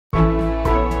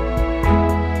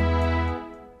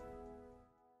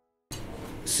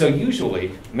So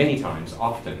usually, many times,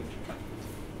 often,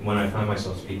 when I find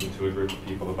myself speaking to a group of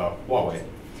people about Huawei,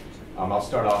 I'll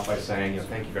start off by saying,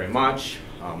 thank you very much.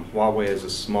 Huawei is a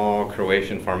small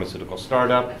Croatian pharmaceutical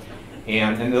startup.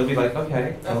 And they'll be like,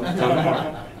 okay, tell me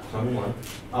more. Tell me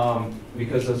more.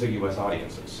 Because those are US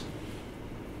audiences.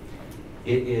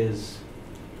 It is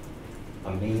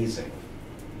amazing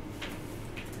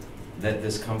that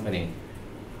this company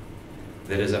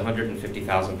that is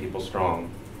 150,000 people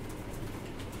strong,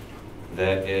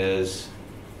 that is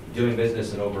doing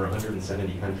business in over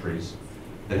 170 countries,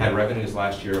 that had revenues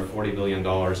last year of $40 billion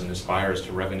and aspires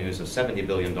to revenues of $70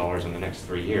 billion in the next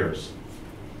 3 years,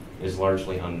 is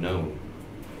largely unknown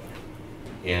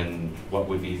in what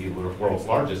would be the world's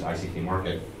largest ICT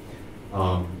market.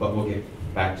 But we'll get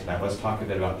back to that. Let's talk a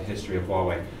bit about the history of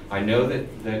Huawei. I know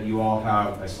that you all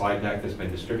have a slide deck that's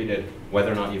been distributed.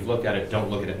 Whether or not you've looked at it, don't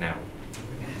look at it now,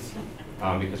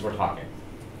 because we're talking.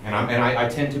 And I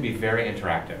tend to be very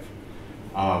interactive.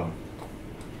 And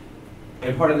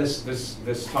part of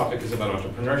this topic is about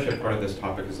entrepreneurship, part of this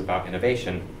topic is about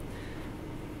innovation.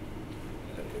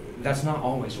 That's not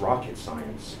always rocket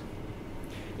science.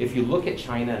 If you look at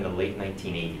China in the late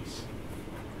 1980s,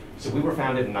 so we were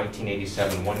founded in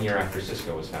 1987, 1 year after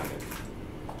Cisco was founded.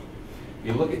 If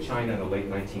you look at China in the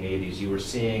late 1980s, you were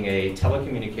seeing a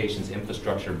telecommunications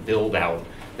infrastructure build out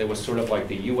that was sort of like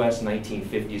the US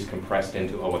 1950s compressed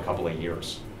into, a couple of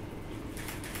years.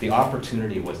 The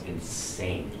opportunity was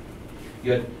insane.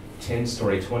 You had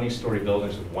 10-story, 20-story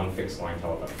buildings with one fixed line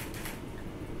telephone.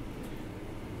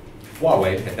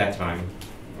 Huawei, at that time,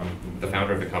 the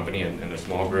founder of the company and a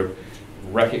small group,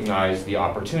 recognized the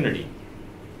opportunity.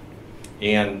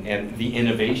 And the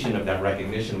innovation of that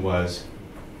recognition was,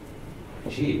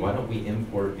 gee, why don't we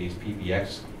import these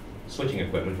PBX switching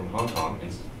equipment from Hong Kong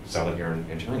and sell it here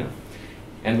in China?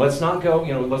 And let's not go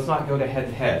to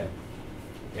head-to-head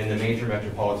in the major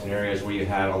metropolitan areas where you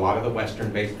had a lot of the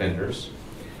Western-based vendors,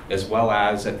 as well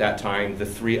as, at that time, the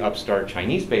 3 upstart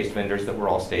Chinese-based vendors that were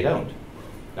all state-owned.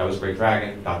 That was Great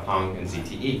Dragon, Datang, and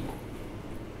ZTE.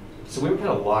 So we were kind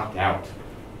of locked out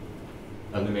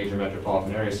of the major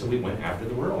metropolitan areas, so we went after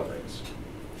the rural areas.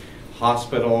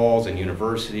 Hospitals and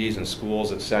universities and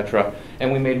schools, etc.,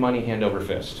 and we made money hand over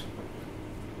fist,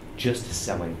 just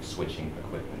selling switching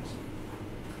equipment.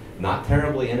 Not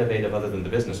terribly innovative other than the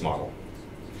business model.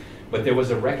 But there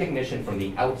was a recognition from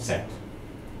the outset,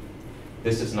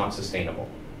 this is not sustainable.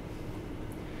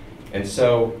 And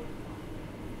so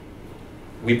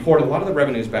we poured a lot of the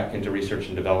revenues back into research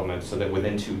and development so that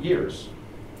within 2 years,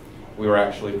 we were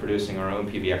actually producing our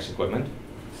own PBX equipment,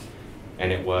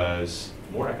 and it was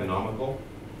more economical,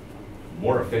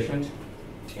 more efficient,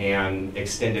 and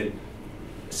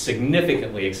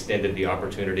significantly extended the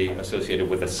opportunity associated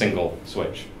with a single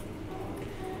switch.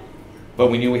 But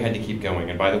we knew we had to keep going.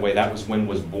 And by the way, that was when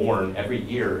was born every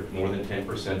year, more than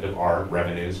 10% of our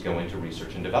revenues go into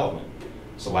research and development.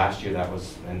 So last year that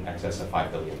was in excess of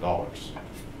 $5 billion,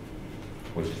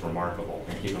 which is remarkable.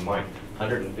 And keep in mind,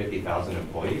 150,000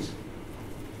 employees,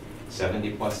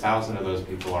 70+ thousand of those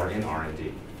people are in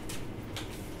R&D.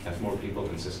 That's more people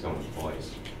than Cisco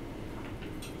employs.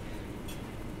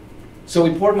 So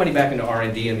we poured money back into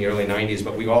R&D in the early 90s,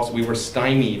 but we were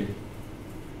stymied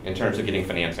in terms of getting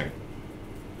financing.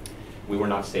 We were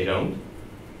not state-owned.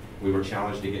 We were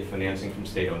challenged to get financing from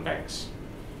state-owned banks.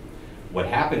 What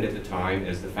happened at the time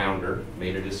is the founder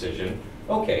made a decision,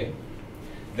 okay,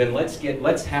 then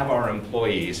let's have our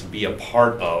employees be a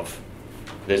part of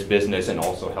this business and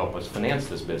also help us finance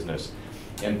this business.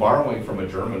 And borrowing from a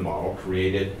German model,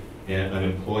 created an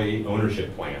employee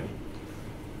ownership plan,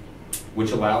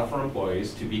 which allowed for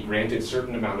employees to be granted a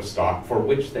certain amount of stock for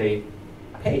which they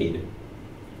paid,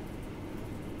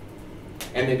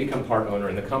 and they become part owner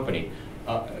in the company.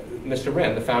 Mr.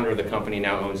 Ren, the founder of the company,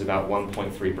 now owns about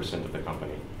 1.3% of the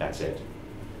company. That's it.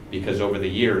 Because over the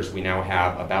years, we now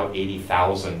have about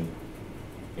 80,000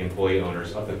 employee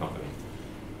owners of the company.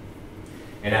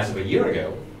 And as of a year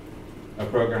ago, a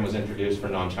program was introduced for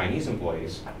non-Chinese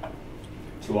employees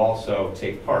to also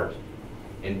take part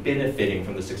in benefiting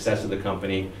from the success of the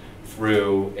company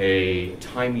through a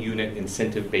time unit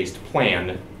incentive-based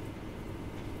plan,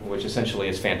 which essentially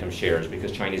is phantom shares,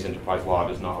 because Chinese enterprise law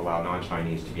does not allow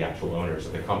non-Chinese to be actual owners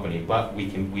of the company, but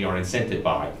we are incented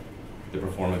by the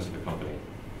performance of the company.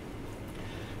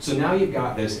 So now you've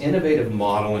got this innovative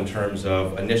model in terms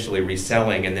of initially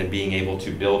reselling and then being able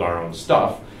to build our own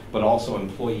stuff, but also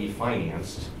employee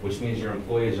financed, which means your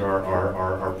employees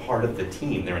are part of the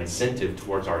team. They're incented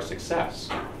towards our success.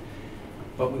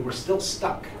 But we were still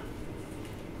stuck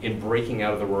in breaking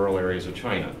out of the rural areas of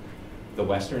China. The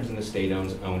Westerns and the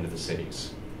state-owns owned the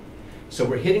cities. So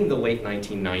we're hitting the late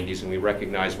 1990s, and we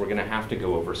recognize we're going to have to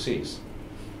go overseas.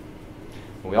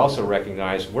 And we also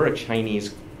recognize we're a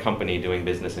Chinese company doing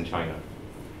business in China.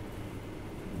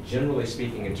 Generally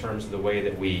speaking, in terms of the way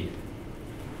that we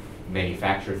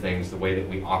manufacture things, the way that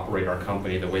we operate our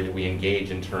company, the way that we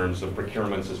engage in terms of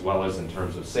procurements as well as in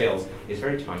terms of sales, is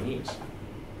very Chinese.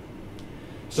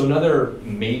 So another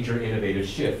major innovative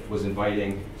shift was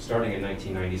inviting, starting in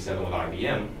 1997 with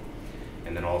IBM,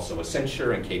 and then also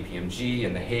Accenture and KPMG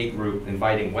and the Hay Group,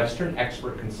 inviting Western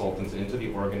expert consultants into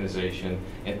the organization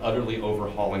and utterly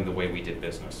overhauling the way we did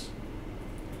business.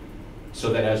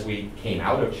 So that as we came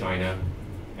out of China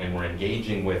and were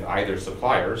engaging with either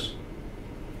suppliers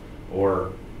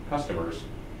or customers,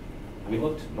 we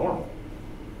looked normal.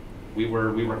 We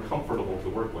were comfortable to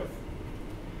work with.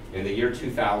 In the year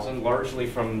 2000, largely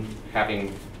from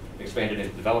having expanded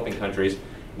into developing countries,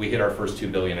 we hit our first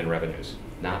 $2 billion in revenues.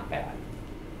 Not bad.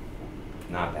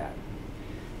 Not bad.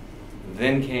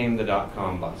 Then came the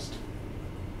dot-com bust.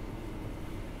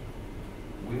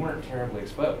 We weren't terribly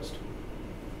exposed.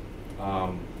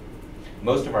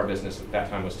 Most of our business at that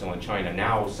time was still in China.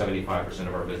 Now 75%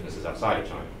 of our business is outside of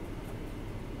China.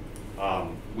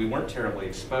 We weren't terribly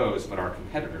exposed, but our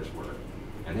competitors were,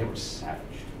 and they were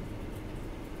savaged.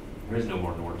 There is no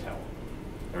more Nortel.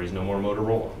 There is no more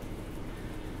Motorola.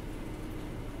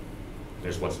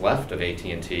 There's what's left of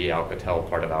AT&T, Alcatel,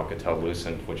 part of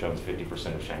Alcatel-Lucent, which owns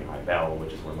 50% of Shanghai Bell,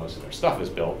 which is where most of their stuff is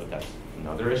built, but that's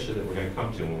another issue that we're going to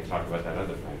come to when we talk about that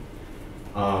other thing.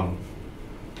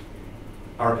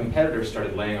 Our competitors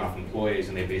started laying off employees,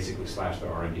 and they basically slashed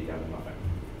their R&D down to nothing.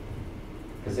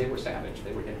 Because they were savage,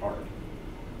 they were hit hard.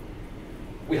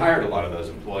 We hired a lot of those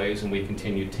employees, and we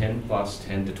continued 10 to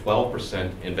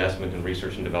 12% investment in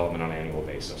research and development on an annual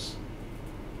basis.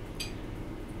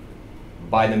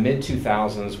 By the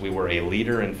mid-2000s, we were a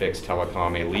leader in fixed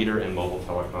telecom, a leader in mobile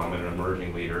telecom, and an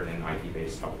emerging leader in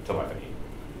IP-based telephony.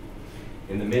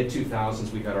 In the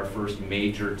mid-2000s, we got our first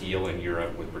major deal in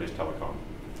Europe with British Telecom.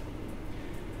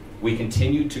 We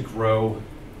continued to grow,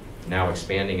 now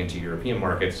expanding into European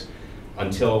markets,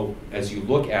 until, as you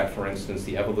look at, for instance,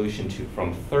 the evolution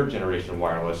from third-generation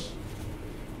wireless,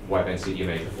 wideband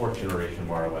CDMA, to fourth-generation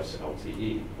wireless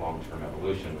LTE, long-term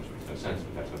evolution, which makes no sense,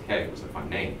 but that's okay, it was a fun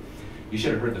name. You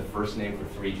should have heard the first name for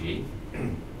 3G.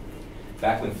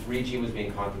 Back when 3G was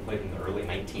being contemplated in the early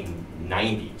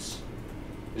 1990s,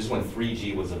 this is when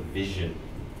 3G was a vision.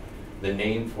 The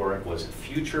name for it was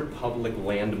Future Public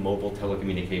Land Mobile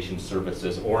Telecommunications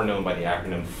Services, or known by the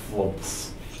acronym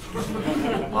FLOPS.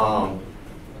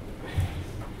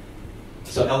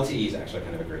 So LTE is actually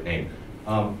kind of a great name.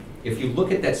 If you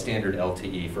look at that standard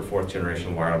LTE for fourth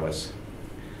generation wireless,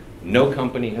 no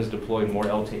company has deployed more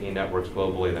LTE networks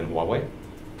globally than Huawei.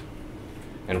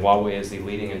 And Huawei is the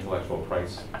leading intellectual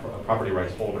property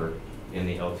rights holder in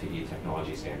the LTE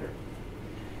technology standard.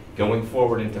 Going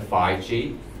forward into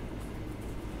 5G,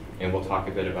 and we'll talk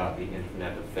a bit about the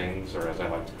Internet of Things, or as I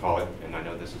like to call it, and I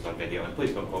know this is on video, and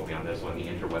please don't quote me on this one, the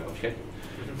interweb of shit.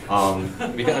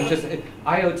 Because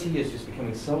IoT is just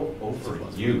becoming so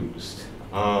overused,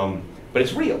 but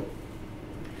it's real.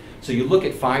 So you look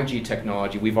at 5G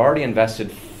technology, we've already invested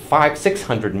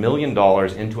 $600 million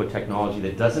into a technology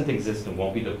that doesn't exist and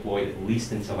won't be deployed at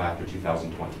least until after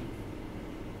 2020.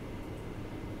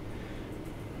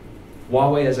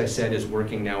 Huawei, as I said, is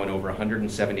working now in over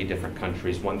 170 different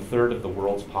countries. 1/3 of the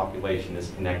world's population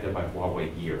is connected by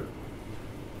Huawei Gear.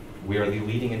 We are the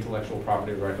leading intellectual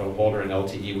property right holder in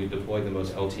LTE. We've deployed the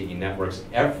most LTE networks.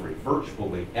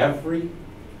 Virtually every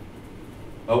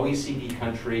OECD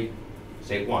country,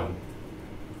 save one,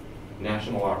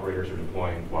 national operators are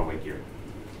deploying Huawei Gear.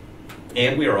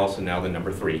 And we are also now the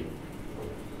number 3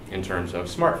 in terms of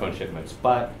smartphone shipments.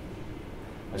 But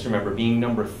let's remember, being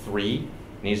number 3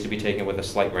 needs to be taken with a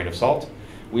slight grain of salt.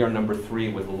 We are number 3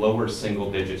 with lower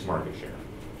single digits market share,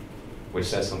 which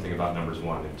says something about numbers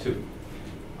 1 and 2.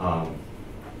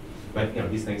 But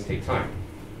these things take time.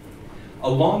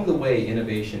 Along the way,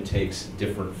 innovation takes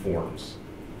different forms.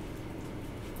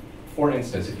 For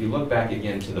instance, if you look back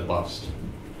again to the bust,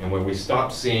 and where we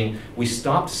stopped seeing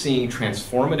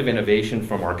transformative innovation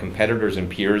from our competitors and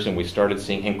peers, and we started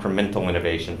seeing incremental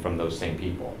innovation from those same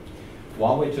people.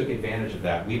 Huawei took advantage of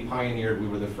that. We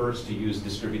were the first to use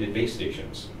distributed base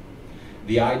stations.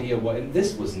 The idea was, and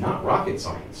this was not rocket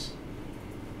science.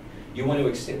 You want to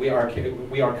extend, we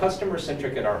are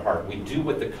customer-centric at our heart. We do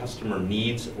what the customer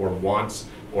needs or wants,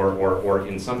 or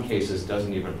in some cases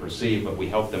doesn't even perceive, but we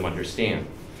help them understand.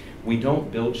 We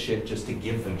don't build shit just to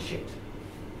give them shit.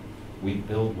 We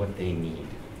build what they need.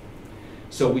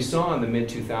 So we saw in the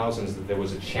mid-2000s that there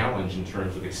was a challenge in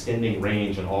terms of extending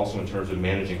range and also in terms of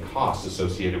managing costs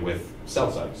associated with cell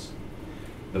sites.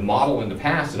 The model in the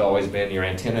past had always been your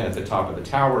antenna at the top of the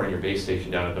tower and your base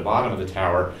station down at the bottom of the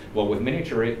tower. Well, with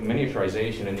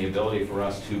miniaturization and the ability for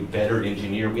us to better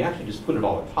engineer, we actually just put it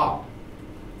all at top.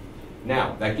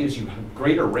 Now, that gives you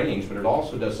greater range, but it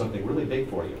also does something really big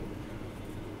for you.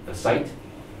 The site,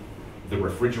 the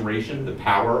refrigeration, the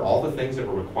power, all the things that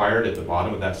were required at the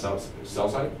bottom of that cell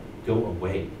site go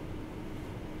away,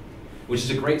 which is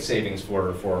a great savings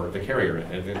for the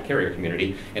carrier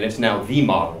community, and it's now the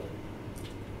model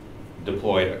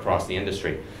deployed across the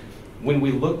industry. When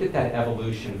we looked at that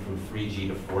evolution from 3G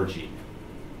to 4G,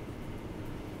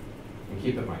 and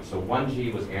keep in mind, so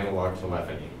 1G was analog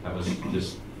telephony. That was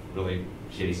just really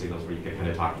shitty signals where you could kind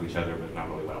of talk to each other, but not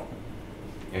really well.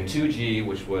 And 2G,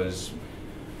 which was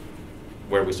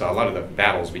where we saw a lot of the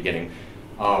battles beginning,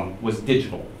 was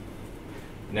digital.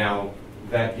 Now,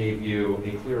 that gave you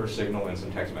a clearer signal and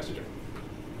some text messaging.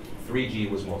 3G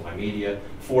was multimedia,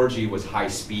 4G was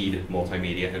high-speed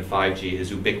multimedia, and 5G is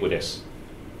ubiquitous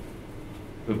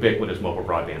mobile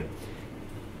broadband.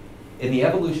 In the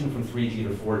evolution from 3G to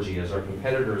 4G, as our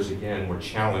competitors, again, were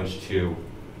challenged to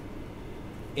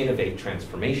innovate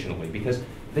transformationally because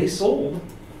they sold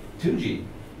 2G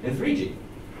and 3G.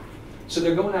 So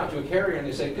they're going out to a carrier and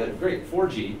they say, good, great,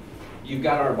 4G, you've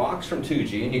got our box from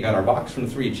 2G and you got our box from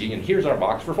 3G, and here's our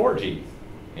box for 4G.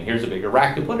 And here's a bigger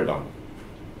rack to put it on.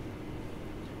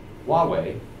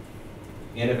 Huawei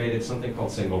innovated something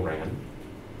called single RAN.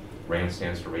 RAN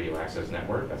stands for Radio Access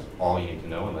Network. That's all you need to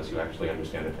know unless you actually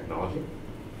understand the technology.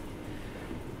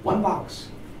 One box.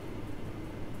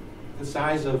 The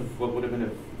size of what would have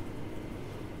been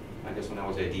I guess when I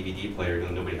was a DVD player,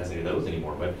 nobody has any of those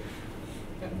anymore, but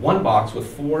one box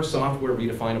with 4 software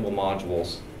redefinable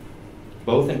modules,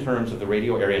 both in terms of the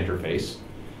radio area interface,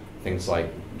 things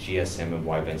like GSM and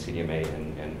wideband CDMA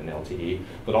and LTE,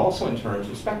 but also in terms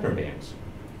of spectrum bands.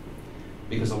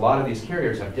 Because a lot of these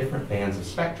carriers have different bands of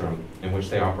spectrum in which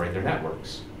they operate their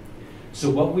networks.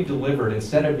 So what we delivered,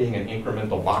 instead of being an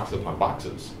incremental box upon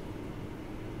boxes,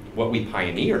 what we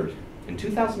pioneered in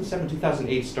 2007,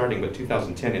 2008, starting with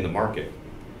 2010 in the market,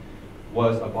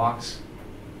 was a box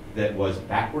that was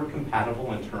backward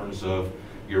compatible in terms of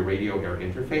your radio air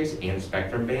interface and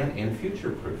spectrum band and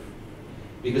future-proof.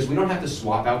 Because we don't have to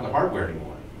swap out the hardware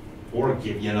anymore or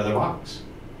give you another box.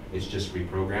 It's just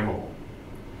reprogrammable.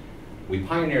 We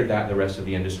pioneered that, the rest of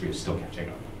the industry is still catching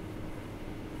up.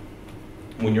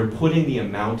 When you're putting the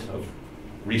amount of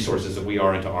resources that we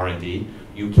are into R&D,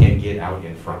 you can get out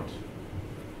in front.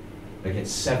 They get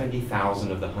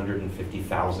 70,000 of the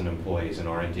 150,000 employees in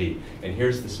R&D. And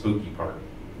here's the spooky part.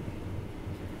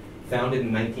 Founded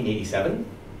in 1987,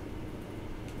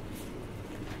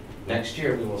 next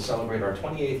year we will celebrate our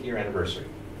 28th year anniversary,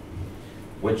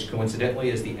 which coincidentally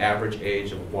is the average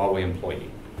age of a Huawei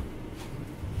employee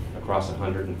across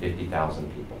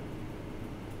 150,000 people.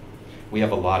 We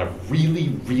have a lot of really,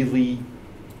 really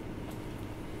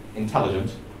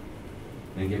intelligent,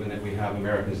 and given that we have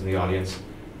Americans in the audience,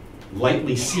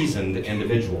 lightly seasoned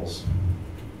individuals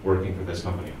working for this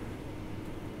company.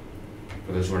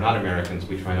 For those who are not Americans,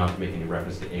 we try not to make any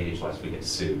reference to age lest we get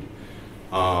sued.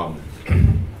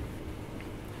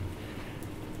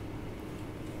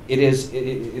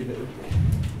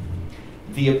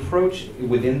 The approach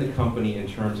within the company in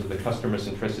terms of the customer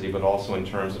centricity, but also in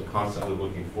terms of constantly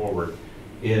looking forward,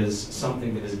 is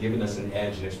something that has given us an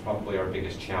edge, and it's probably our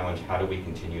biggest challenge. How do we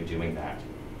continue doing that?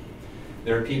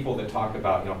 There are people that talk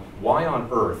about, why on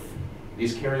earth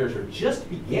these carriers are just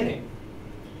beginning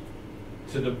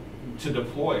to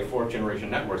deploy 4th generation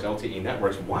networks, LTE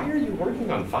networks. Why are you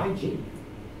working on 5G?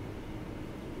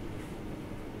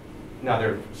 Now,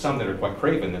 there are some that are quite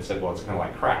craven that said, well, it's kind of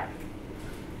like crack.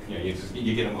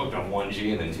 You get them hooked on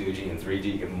 1G and then 2G and 3G,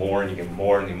 you get more and you get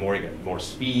more and more, you get more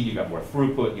speed, you got more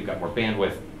throughput, you got more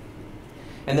bandwidth.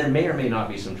 And there may or may not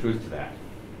be some truth to that.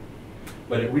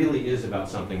 But it really is about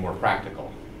something more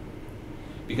practical.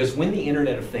 Because when the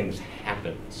Internet of Things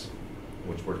happens,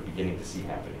 which we're beginning to see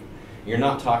happening, you're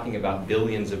not talking about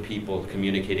billions of people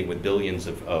communicating with billions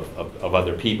of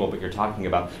other people, but you're talking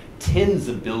about tens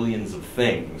of billions of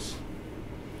things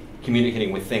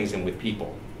communicating with things and with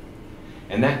people.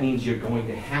 And that means you're going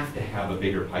to have a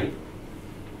bigger pipe.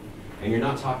 And you're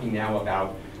not talking now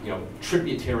about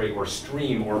tributary or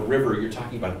stream or river, you're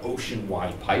talking about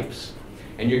ocean-wide pipes.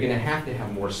 And you're going to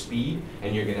have more speed,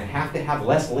 and you're going to have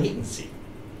less latency.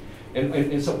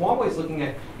 And so Huawei's looking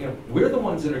at, we're the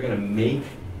ones that are going to make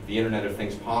the Internet of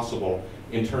Things possible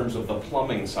in terms of the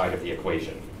plumbing side of the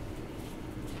equation.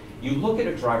 You look at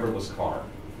a driverless car.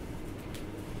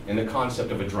 and the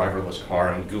concept of a driverless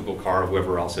car and Google car or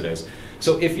whoever else it is.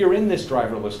 So if you're in this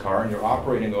driverless car and you're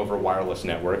operating over wireless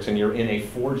networks and you're in a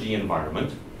 4G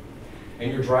environment,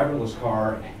 and your driverless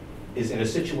car is in a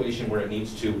situation where it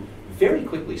needs to very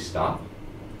quickly stop,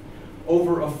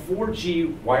 over a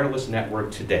 4G wireless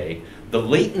network today, the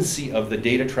latency of the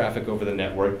data traffic over the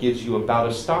network gives you about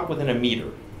a stop within a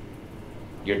meter.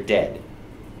 You're dead.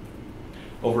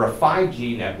 Over a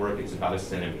 5G network, it's about a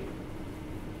centimeter.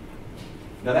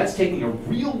 Now that's taking a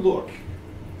real look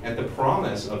at the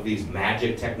promise of these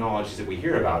magic technologies that we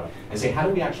hear about and say, how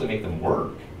do we actually make them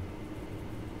work?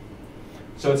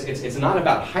 So it's not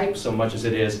about hype so much as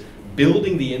it is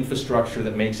building the infrastructure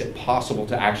that makes it possible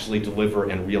to actually deliver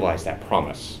and realize that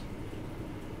promise.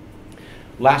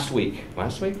 Last week,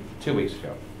 2 weeks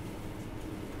ago,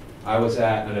 I was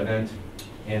at an event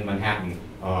in Manhattan.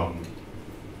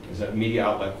 It's a media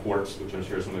outlet, Quartz, which I'm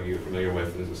sure some of you are familiar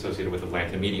with, is associated with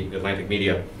Atlantic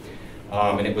Media.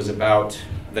 And it was about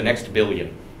the next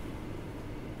billion.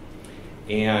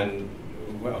 And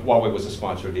Huawei was a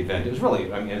sponsor of the event. It was really,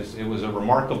 it was a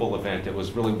remarkable event. It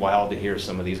was really wild to hear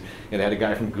some of these. And they had a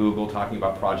guy from Google talking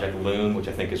about Project Loon, which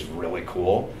I think is really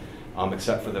cool.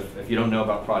 Except for if you don't know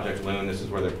about Project Loon, this is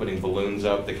where they're putting balloons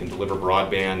up that can deliver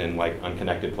broadband in like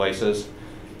unconnected places.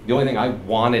 The only thing I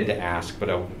wanted to ask, but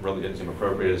I really didn't seem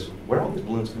appropriate, is where are all these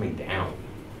balloons coming down?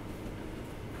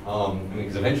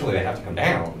 Because eventually they have to come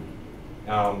down.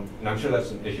 And I'm sure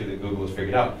that's an issue that Google has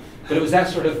figured out. But it was that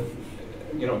sort of,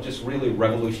 just really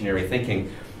revolutionary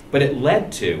thinking. But it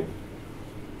led to,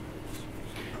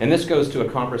 and this goes to a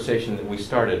conversation that we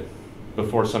started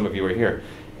before some of you were here.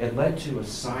 It led to a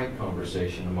side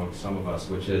conversation amongst some of us,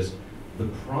 which is the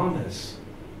promise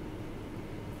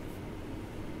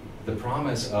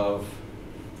of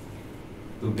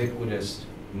ubiquitous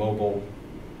mobile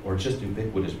or just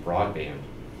ubiquitous broadband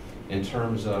in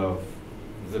terms of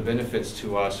the benefits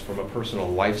to us from a personal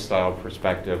lifestyle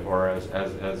perspective or as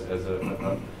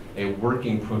a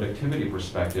working productivity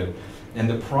perspective, and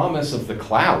the promise of the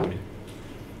cloud.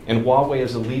 And Huawei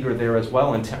is a leader there as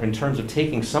well in terms of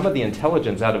taking some of the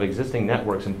intelligence out of existing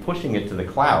networks and pushing it to the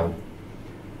cloud,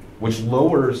 which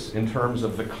lowers, in terms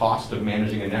of the cost of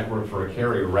managing a network for a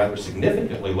carrier, rather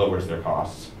significantly lowers their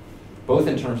costs, both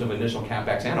in terms of initial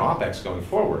CapEx and OpEx going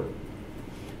forward.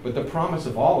 But the promise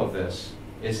of all of this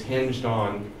is hinged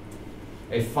on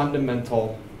a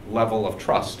fundamental level of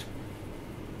trust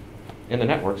in the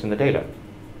networks and the data.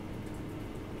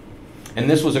 And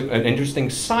this was an interesting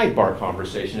sidebar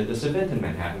conversation at this event in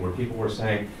Manhattan where people were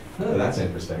saying, oh, that's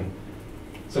interesting.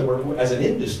 So as an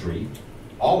industry,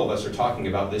 all of us are talking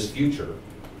about this future,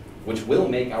 which will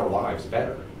make our lives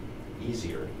better,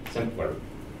 easier, simpler,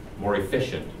 more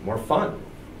efficient, more fun.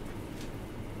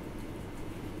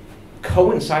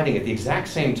 Coinciding at the exact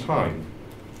same time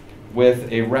with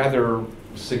a rather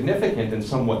significant and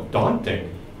somewhat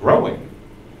daunting, growing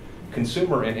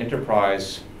consumer and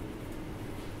enterprise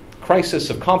crisis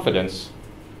of confidence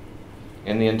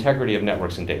in the integrity of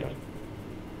networks and data.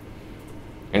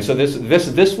 And so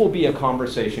this will be a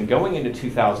conversation going into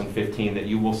 2015 that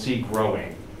you will see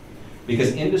growing,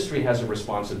 because industry has a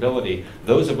responsibility.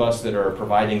 Those of us that are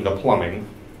providing the plumbing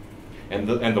and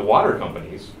the water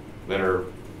companies that are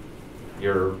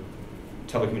your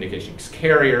telecommunications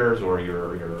carriers or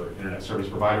your internet service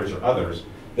providers or others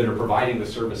that are providing the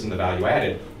service and the value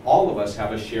added, all of us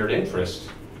have a shared interest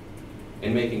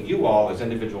in making you all as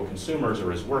individual consumers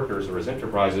or as workers or as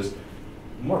enterprises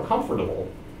more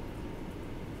comfortable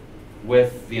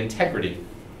with the integrity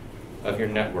of your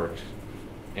network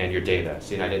and your data.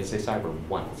 See, and I didn't say cyber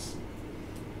once.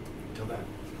 Until then.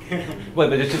 Well,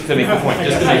 but it's just to make the point,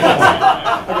 just to make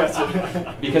the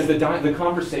point. Because the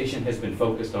conversation has been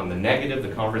focused on the negative,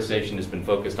 the conversation has been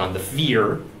focused on the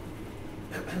fear,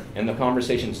 and the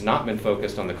conversation's not been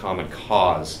focused on the common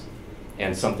cause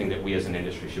and something that we as an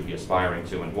industry should be aspiring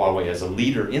to. And Huawei, as a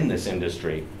leader in this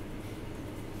industry,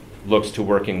 looks to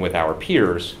working with our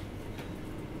peers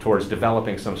towards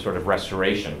developing some sort of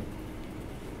restoration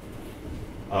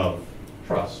of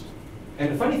trust.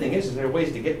 And the funny thing is there are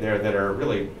ways to get there that are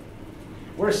really,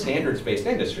 we're a standards-based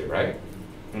industry, right?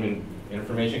 I mean,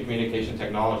 information communication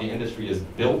technology industry is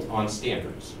built on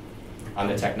standards. On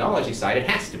the technology side, it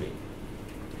has to be.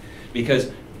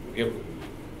 Because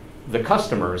the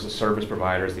customers, the service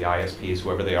providers, the ISPs,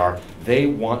 whoever they are, they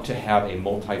want to have a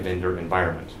multi-vendor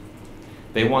environment.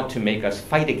 They want to make us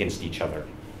fight against each other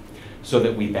so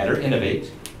that we better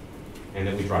innovate and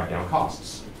that we drive down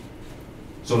costs.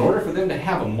 So in order for them to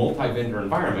have a multi-vendor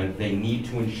environment, they need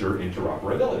to ensure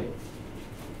interoperability.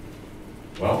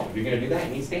 Well, if you're going to do that,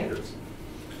 you need standards.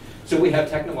 So we have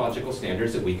technological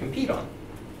standards that we compete on.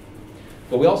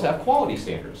 But we also have quality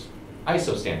standards,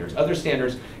 ISO standards, other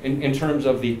standards in terms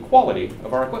of the quality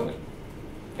of our equipment.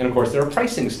 And of course, there are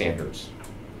pricing standards,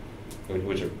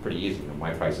 which are pretty easy. You know,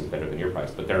 my price is better than your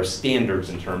price, but there are standards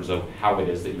in terms of how it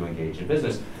is that you engage in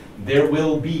business. There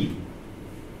will be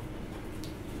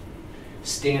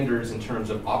standards in terms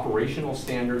of operational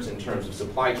standards, in terms of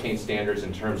supply chain standards,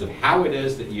 in terms of how it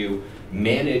is that you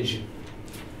manage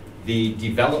the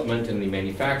development and the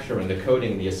manufacture and the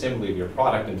coding and the assembly of your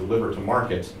product and deliver to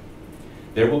market.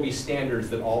 There will be standards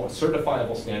that all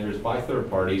certifiable standards by third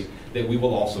parties that we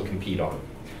will also compete on.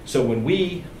 So when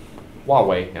we,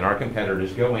 Huawei and our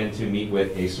competitors, go in to meet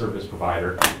with a service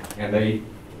provider and they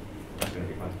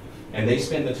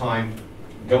spend the time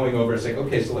going over and saying,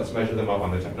 okay, so let's measure them up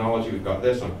on the technology, we've got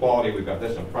this, on quality, we've got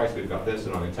this, on price, we've got this,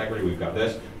 and on integrity, we've got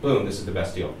this, boom, this is the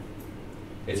best deal.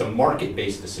 It's a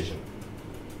market-based decision.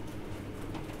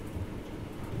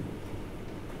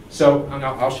 So,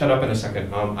 I'll shut up in a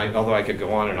second, although I could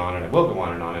go on, and I will go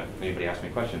on if anybody asks me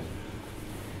questions.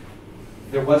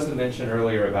 There was the mention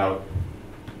earlier about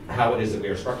how it is that we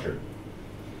are structured.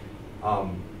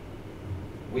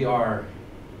 We are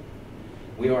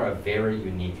a very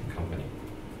unique company.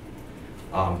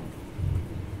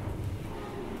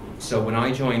 So when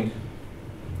I joined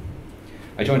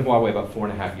Huawei about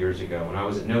 4.5 years ago. When I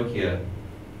was at Nokia,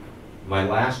 my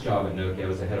last job at Nokia, I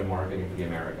was the head of marketing for the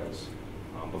Americas.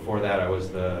 Before that, I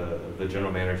was the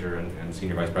general manager and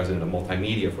senior vice president of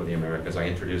multimedia for the Americas. I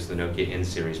introduced the Nokia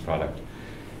N-Series product.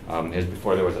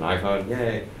 Before there was an iPhone,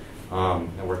 yay.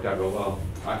 It worked out real well.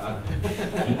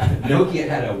 Nokia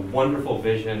had a wonderful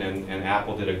vision, and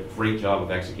Apple did a great job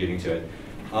of executing to it.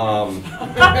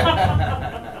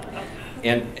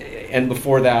 And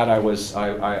before that, I was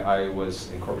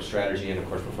in corporate strategy, and of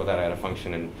course, before that, I had a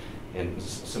function in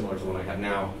similar to what I have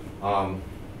now.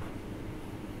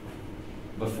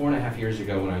 But 4.5 years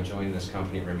ago, when I joined this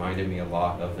company, it reminded me a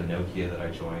lot of the Nokia that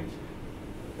I joined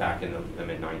back in the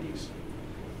mid-90s.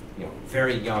 You know,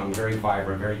 very young, very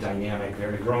vibrant, very dynamic,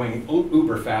 very growing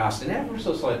uber fast, and ever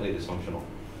so slightly dysfunctional.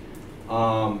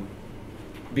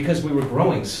 Because we were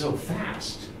growing so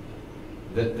fast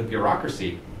that the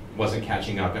bureaucracy wasn't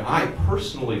catching up. And I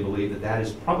personally believe that that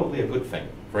is probably a good thing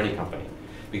for any company.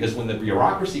 Because when the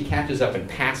bureaucracy catches up and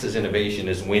passes innovation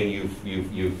is when you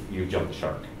jump the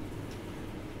shark.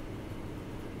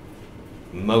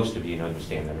 Most of you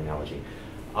understand that analogy.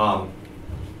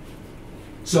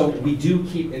 So we do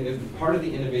keep, and part of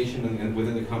the innovation and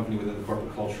within the company, within the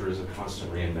corporate culture, is a constant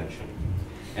reinvention.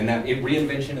 And that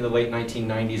reinvention in the late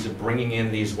 1990s of bringing in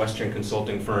these Western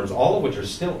consulting firms, all of which are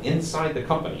still inside the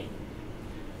company,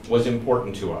 was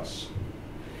important to us.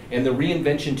 And the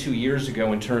reinvention 2 years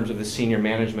ago in terms of the senior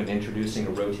management introducing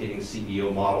a rotating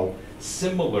CEO model,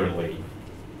 similarly,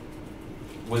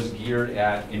 was geared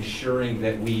at ensuring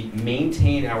that we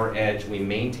maintain our edge, we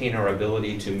maintain our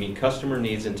ability to meet customer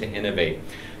needs and to innovate.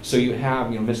 So you have,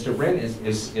 Mr. Wren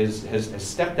has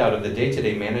stepped out of the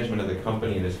day-to-day management of the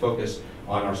company and is focused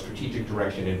on our strategic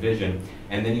direction and vision.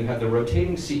 And then you have the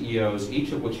rotating CEOs,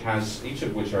 each of which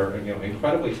are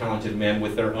incredibly talented men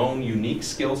with their own unique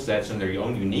skill sets and their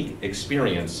own unique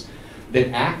experience,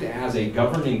 that act as a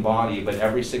governing body, but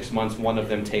every 6 months one of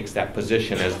them takes that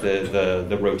position as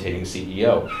the rotating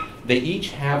CEO. They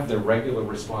each have their regular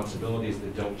responsibilities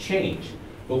that don't change,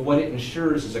 but what it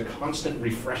ensures is a constant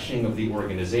refreshing of the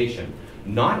organization,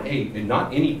 not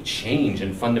any change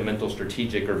in fundamental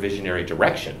strategic or visionary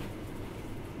direction,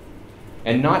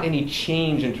 and not any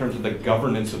change in terms of the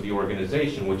governance of the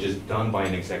organization, which is done by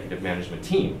an executive management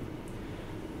team,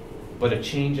 but a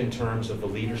change in terms of the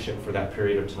leadership for that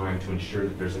period of time to ensure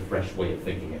that there's a fresh way of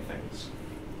thinking of things.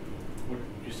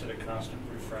 You said a constant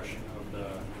refreshing of the,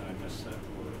 I missed that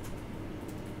word.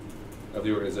 Of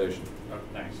the organization. Oh,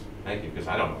 thanks. Thank you, because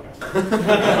I don't know what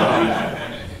I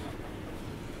said.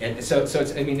 And so it's,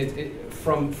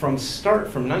 from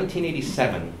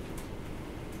 1987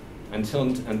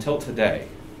 until today,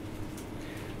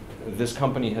 this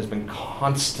company has been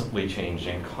constantly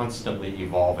changing, constantly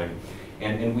evolving.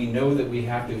 And we know that we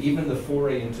have to, even the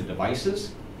foray into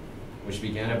devices, which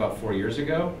began about 4 years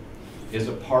ago, is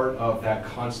a part of that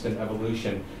constant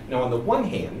evolution. Now, on the one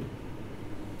hand,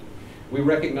 we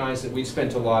recognize that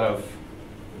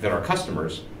that our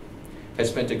customers had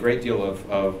spent a great deal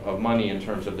of money in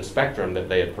terms of the spectrum that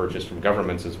they had purchased from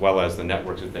governments, as well as the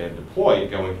networks that they had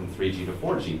deployed going from 3G to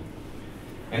 4G.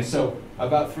 And so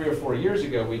about 3 or 4 years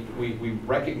ago, we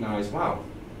recognized, wow,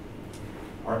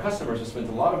 our customers have spent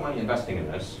a lot of money investing in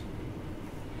this,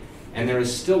 and there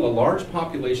is still a large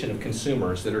population of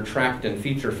consumers that are trapped in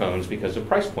feature phones because of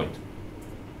price point.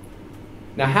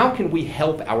 Now, how can we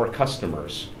help our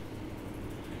customers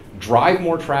drive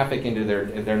more traffic into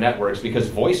their networks because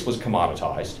voice was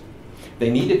commoditized. They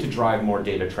needed to drive more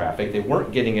data traffic. They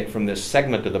weren't getting it from this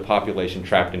segment of the population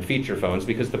trapped in feature phones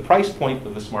because the price point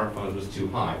of the smartphones was too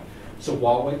high. So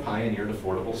Huawei pioneered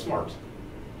affordable smart.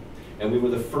 And we were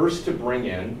the first to bring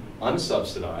in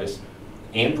unsubsidized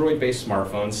Android-based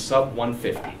smartphones sub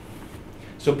 150.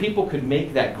 So people could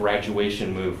make that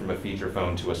graduation move from a feature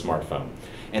phone to a smartphone.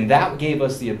 And that gave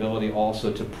us the ability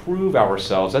also to prove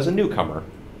ourselves as a newcomer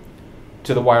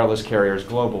to the wireless carriers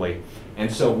globally.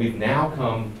 And so we've now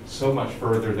come so much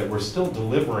further that we're still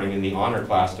delivering in the Honor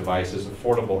class devices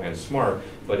affordable and smart,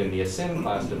 but in the Ascend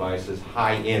class devices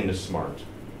high-end smart.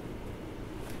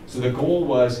 So the goal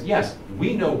was, yes,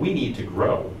 we know we need to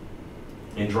grow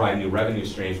and drive new revenue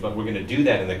streams, but we're going to do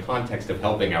that in the context of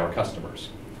helping our customers.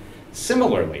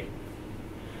 Similarly,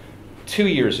 2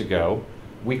 years ago,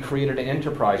 we created an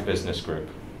enterprise business group.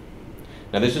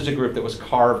 Now this is a group that was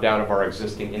carved out of our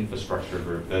existing infrastructure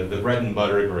group, the bread and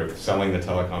butter group selling the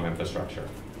telecom infrastructure.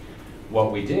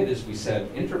 What we did is we said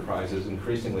enterprises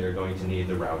increasingly are going to need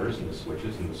the routers and the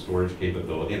switches and the storage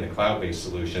capability and the cloud-based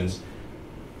solutions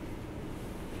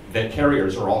that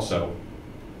carriers are also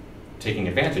taking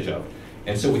advantage of.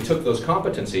 And so we took those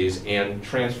competencies and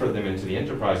transferred them into the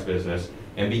enterprise business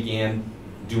and began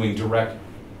doing direct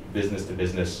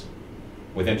business-to-business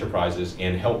with enterprises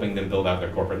and helping them build out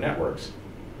their corporate networks.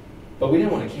 But we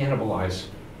didn't want to cannibalize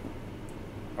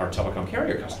our telecom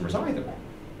carrier customers either.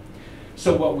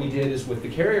 So what we did is with the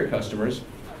carrier customers,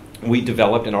 we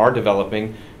developed and are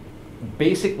developing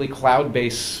basically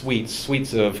cloud-based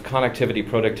suites of connectivity,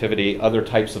 productivity, other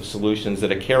types of solutions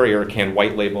that a carrier can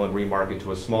white label and remarket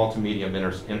to a small to medium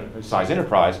size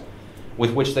enterprise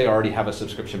with which they already have a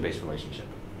subscription-based relationship.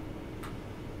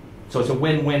 So it's a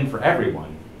win-win for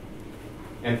everyone.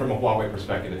 And from a Huawei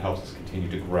perspective, it helps us continue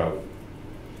to grow,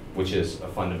 which is a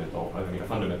fundamental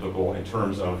goal in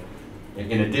terms of,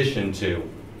 in addition to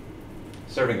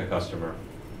serving the customer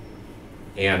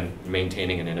and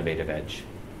maintaining an innovative edge.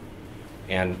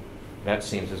 And that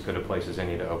seems as good a place as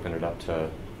any to open it up to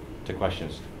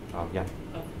questions. Yeah?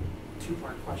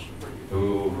 Two-part question for you.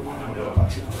 Ooh.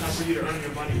 Time for you to earn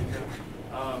your money.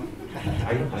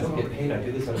 I don't get paid. I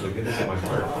do this out of the goodness of my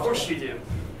heart. Of course you do.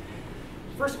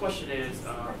 First question is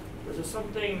there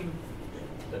something,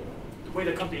 the way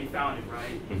the company founded,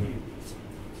 right? Mm-hmm. You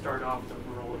started off with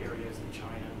the rural areas in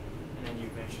China, and then you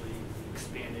eventually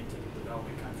expanded to the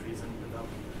developing countries and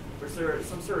developing. Was there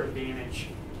some sort of advantage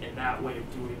in that way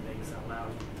of doing things that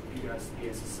allowed you guys to be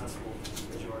as successful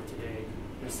as you are today?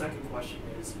 And the second question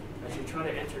is, as you try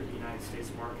to enter the United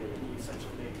States market and you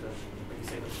essentially make the, like you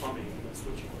say, the plumbing and the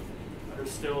switching, are there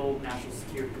still national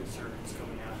security concerns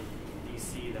coming out of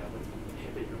DC that would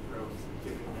inhibit your growth,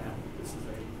 given that this is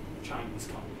a Chinese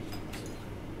company?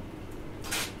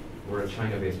 We're a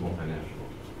China-based multinational.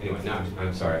 Anyway, no,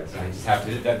 I'm sorry. I just have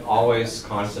to, that always,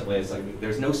 constantly, it's like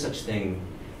there's no such thing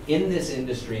in this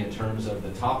industry in terms of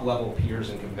the top level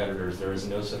peers and competitors. There is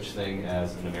no such thing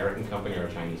as an American company or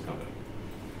a Chinese company.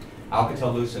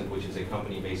 Alcatel-Lucent, which is a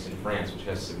company based in France, which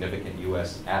has significant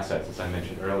US assets, as I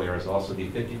mentioned earlier, is also the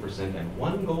 50% and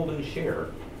one golden share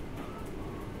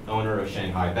owner of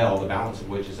Shanghai Bell, the balance of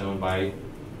which is owned by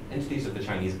entities of the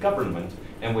Chinese government,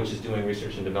 and which is doing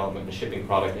research and development and shipping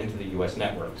product into the US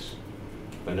networks.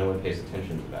 But no one pays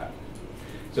attention to that.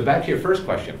 So back to your first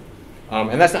question.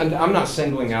 And that's not, I'm not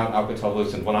singling out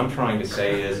Alcatel-Lucent. What I'm trying to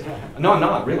say is, no, I'm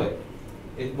not, really.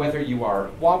 Whether you are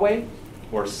Huawei,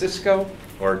 or Cisco,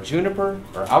 or Juniper,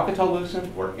 or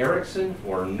Alcatel-Lucent, or Ericsson,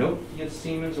 or Nokia,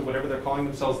 Siemens, or whatever they're calling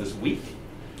themselves this week,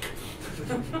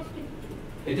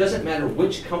 it doesn't matter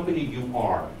which company you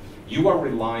are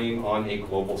relying on a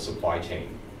global supply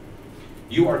chain.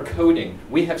 You are coding.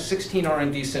 We have 16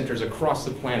 R&D centers across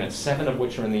the planet, 7 of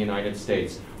which are in the United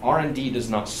States. R&D does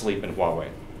not sleep in Huawei.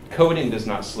 Coding does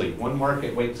not sleep. One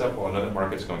market wakes up while another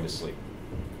market's going to sleep.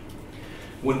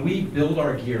 When we build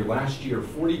our gear, last year,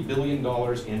 $40 billion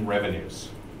in revenues.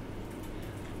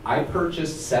 I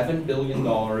purchased $7 billion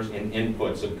in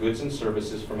inputs of goods and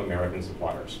services from American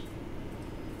suppliers,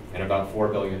 and about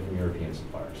 $4 billion from European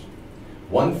suppliers.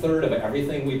 1/3 of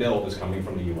everything we build is coming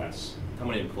from the US. How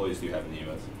many employees do you have in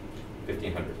the US?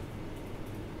 1,500.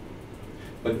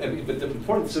 But the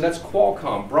important, so that's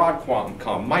Qualcomm, Broadcom,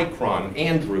 Micron,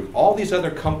 Andrew, all these other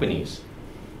companies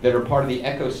that are part of the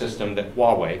ecosystem that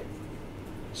Huawei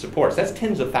supports. That's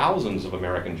tens of thousands of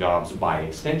American jobs by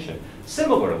extension.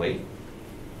 Similarly,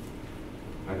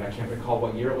 I can't recall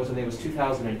what year it was, I think it was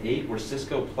 2008, where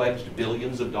Cisco pledged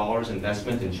billions of dollars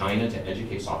investment in China to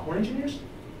educate software engineers.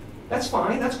 That's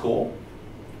fine, that's cool.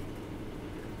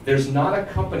 There's not a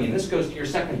company, and this goes to your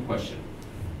second question,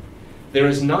 There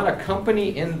is not a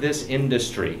company in this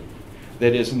industry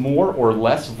that is more or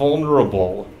less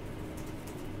vulnerable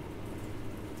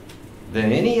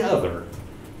than any other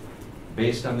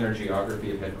based on their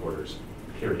geography of headquarters,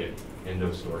 period. End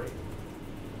of story.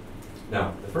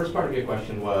 Now, the first part of your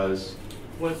question was,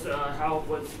 What's the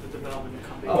development of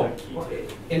company oh, that key well, to?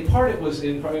 in part it was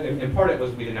we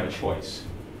didn't have a choice.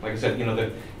 Like I said, you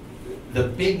know, the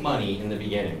big money in the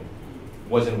beginning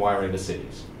was in wiring the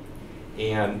cities.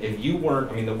 And if you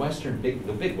weren't, I mean, the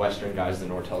big Western guys, the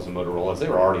Nortels and Motorola's, they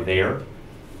were already there.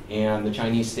 And the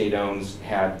Chinese state-owns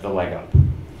had the leg up.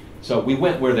 So we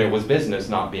went where there was business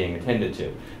not being attended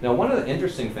to. Now, one of the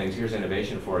interesting things, here's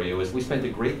innovation for you, is we spent a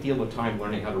great deal of time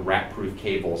learning how to rat-proof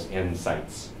cables in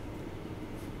sites.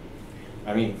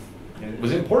 I mean, it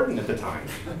was important at the time.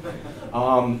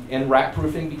 And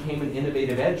rat-proofing became an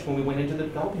innovative edge when we went into the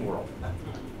developing world.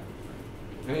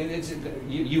 I mean,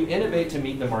 you innovate to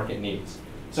meet the market needs.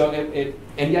 So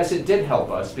and yes, it did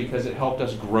help us because it helped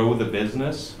us grow the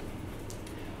business.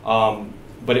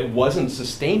 But it wasn't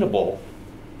sustainable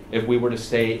if we were to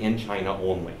stay in China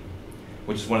only,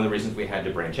 which is one of the reasons we had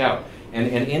to branch out. And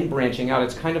in branching out,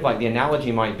 it's kind of like the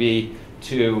analogy might be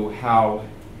to how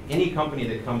any company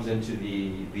that comes into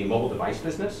the mobile device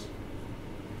business,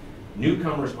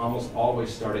 newcomers almost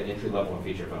always start at entry-level and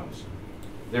feature phones.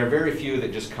 There are very few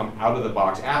that just come out of the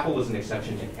box. Apple is an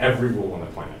exception to every rule on the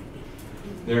planet.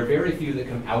 There are very few that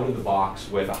come out of the box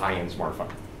with a high-end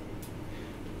smartphone.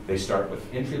 They start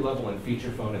with entry-level and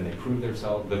feature phone, and they prove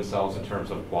themselves in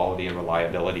terms of quality and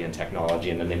reliability and technology,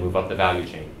 and then they move up the value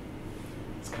chain.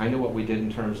 It's kind of what we did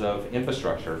in terms of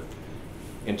infrastructure,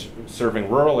 serving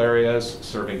rural areas,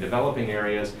 serving developing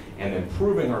areas, and then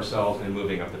proving ourselves and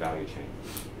moving up the value chain.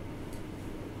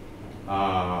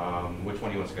 Which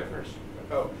one do you want to go first?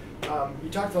 You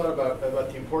talked a lot about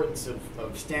the importance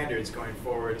of standards going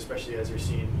forward, especially as you're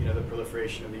seeing, you know, the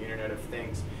proliferation of the Internet of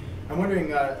Things. I'm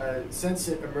wondering, since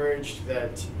it emerged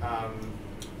that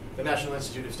the National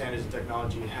Institute of Standards and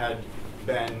Technology had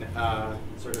been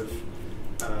sort of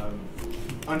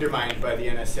undermined by the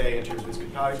NSA in terms of its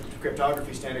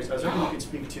cryptography standards, I was hoping you could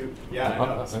speak to, yeah, I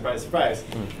know, surprise, surprise.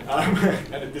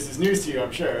 And this is news to you,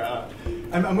 I'm sure.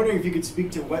 I'm wondering if you could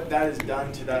speak to what that has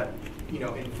done to that, you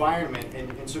know, environment,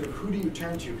 and sort of who do you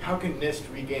turn to? How can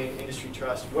NIST regain industry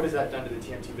trust? What has that done to the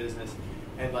TMT business?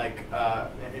 And like,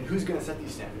 and who's going to set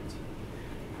these standards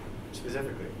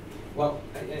specifically? Well,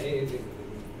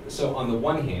 so on the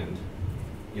one hand,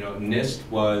 you know, NIST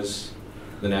was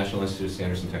the National Institute of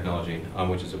Standards and Technology,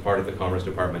 which is a part of the Commerce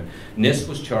Department. NIST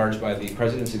was charged by the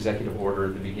President's executive order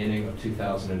at the beginning of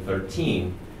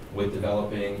 2013 with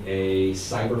developing a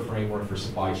cyber framework for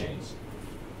supply chains.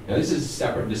 Now, this is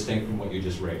separate and distinct from what you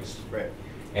just raised. Right.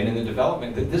 And in the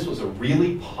development, that this was a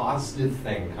really positive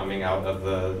thing coming out of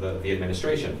the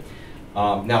administration.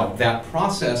 Now, that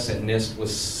process at NIST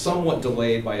was somewhat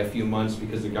delayed by a few months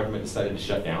because the government decided to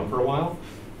shut down for a while,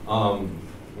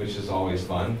 which is always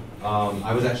fun.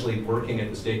 I was actually working at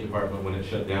the State Department when it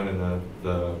shut down in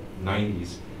the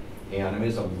 90s. And I mean,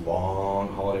 it's a long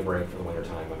holiday break for the winter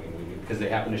time. I mean, because they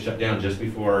happened to shut down just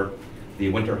before the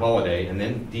winter holiday, and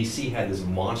then DC had this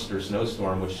monster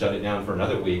snowstorm which shut it down for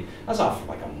another week. I was off for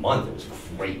like a month. It was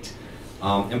great.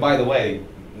 And by the way,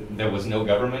 there was no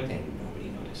government and nobody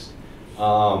noticed.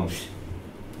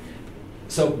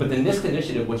 But the NIST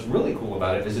initiative, what's really cool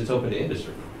about it is it's open to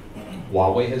industry.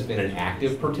 Huawei has been an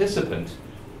active participant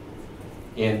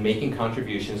in making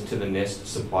contributions to the NIST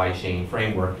supply chain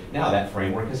framework. Now that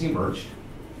framework has emerged,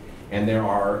 and there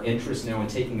are interests now in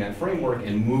taking that framework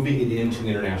and moving it into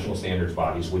international standards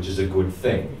bodies, which is a good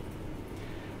thing.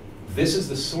 This is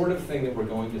the sort of thing that we're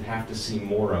going to have to see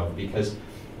more of because,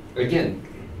 again,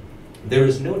 there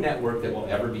is no network that will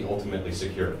ever be ultimately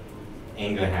secure.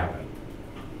 Ain't gonna happen.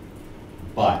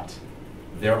 But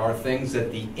there are things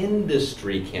that the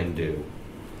industry can do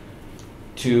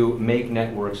to make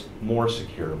networks more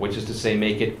secure, which is to say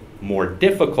make it more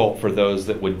difficult for those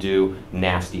that would do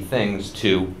nasty things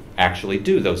to actually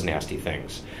do those nasty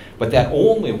things. But that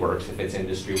only works if it's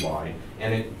industry-wide,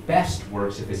 and it best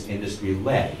works if it's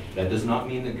industry-led. That does not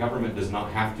mean that government does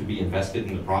not have to be invested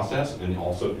in the process and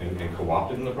also and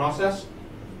co-opted in the process.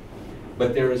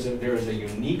 But there is a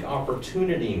unique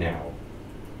opportunity now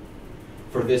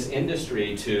for this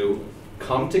industry to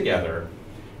come together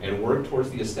and work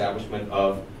towards the establishment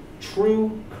of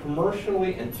true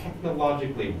commercially and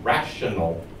technologically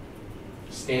rational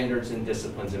standards and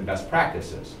disciplines and best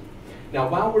practices. Now,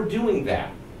 while we're doing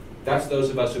that, that's those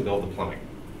of us who build the plumbing.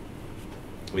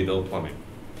 We build plumbing.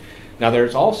 Now,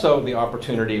 there's also the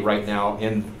opportunity right now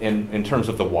in terms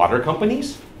of the water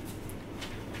companies.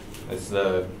 As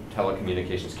the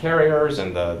telecommunications carriers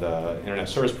and the internet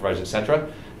service providers, et cetera.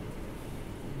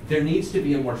 There needs to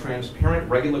be a more transparent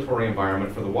regulatory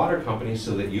environment for the water companies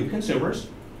so that you consumers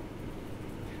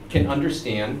can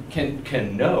understand,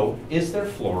 can know, is there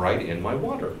fluoride in my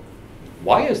water?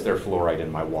 Why is there fluoride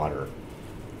in my water?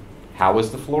 How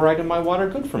is the fluoride in my water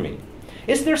good for me?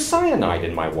 Is there cyanide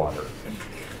in my water?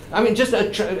 I mean, just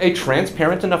a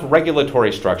transparent enough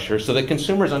regulatory structure so that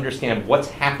consumers understand what's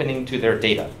happening to their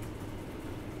data.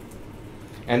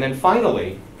 And then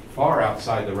finally, far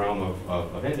outside the realm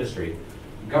of industry,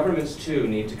 governments too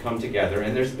need to come together,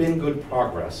 and there's been good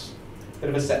progress. Bit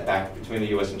of a setback between the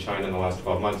US and China in the last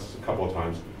 12 months, a couple of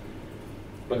times.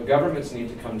 But governments need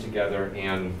to come together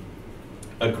and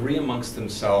agree amongst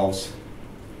themselves,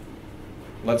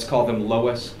 let's call them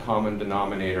lowest common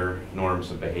denominator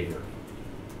norms of behavior.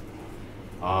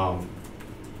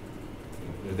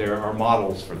 There are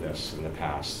models for this in the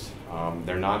past.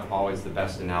 They're not always the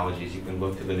best analogies. You can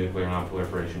look to the nuclear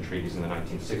non-proliferation treaties in the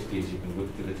 1960s. You can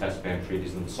look to the test ban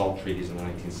treaties and the SALT treaties in the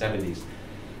 1970s.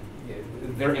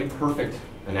 They're imperfect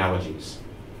analogies.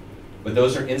 But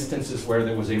those are instances where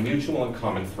there was a mutual and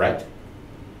common threat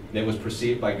that was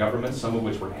perceived by governments, some of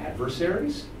which were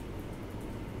adversaries,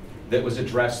 that was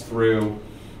addressed through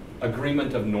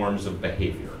agreement of norms of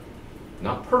behavior.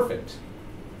 Not perfect,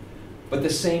 but the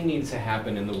same needs to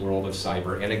happen in the world of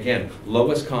cyber. And again,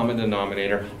 lowest common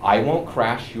denominator, I won't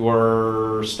crash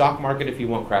your stock market if you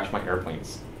won't crash my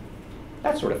airplanes.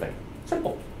 That sort of thing.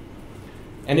 Simple.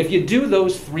 And if you do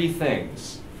those three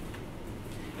things,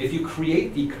 if you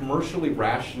create the commercially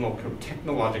rational,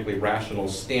 technologically rational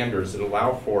standards that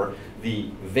allow for the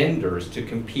vendors to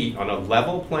compete on a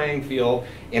level playing field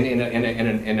and in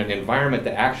an environment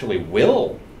that actually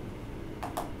will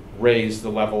raise the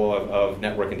level of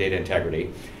network and data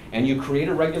integrity, and you create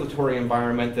a regulatory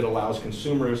environment that allows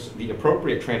consumers the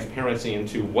appropriate transparency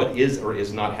into what is or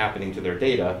is not happening to their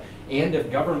data, and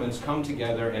if governments come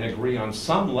together and agree on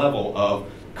some level of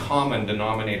common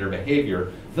denominator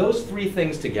behavior, those three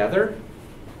things together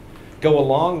go a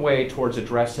long way towards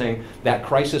addressing that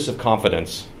crisis of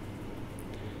confidence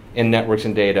in networks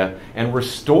and data and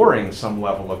restoring some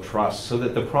level of trust so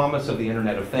that the promise of the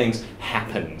Internet of Things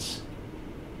happens.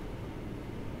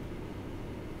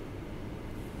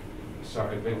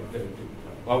 Sorry,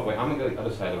 oh wait, I'm gonna go to the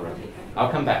other side of the room.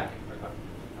 I'll come back.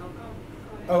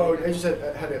 Oh, I just had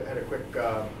a quick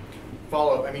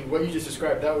follow-up. I mean, what you just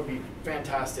described, that would be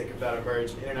fantastic if that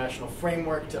emerged, an international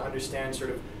framework to understand sort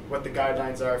of what the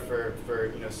guidelines are for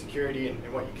security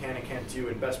and what you can and can't do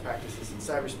and best practices in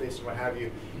cyberspace and what have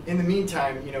you. In the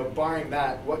meantime, barring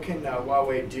that, what can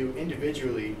Huawei do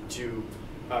individually to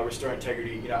restore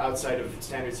integrity, outside of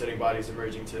standard-setting bodies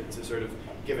emerging to sort of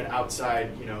give an outside,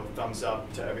 thumbs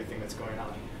up to everything that's going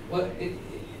on? Well, and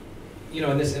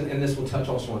this will touch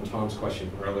also on Tom's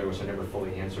question earlier, which I never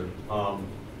fully answered.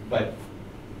 But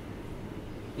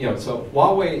so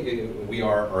Huawei, we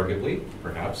are arguably,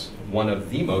 perhaps, one of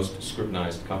the most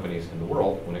scrutinized companies in the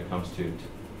world when it comes to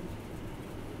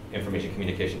information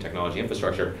communication technology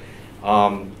infrastructure.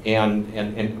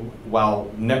 And while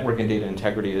network and data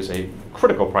integrity is a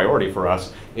critical priority for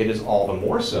us, it is all the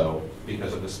more so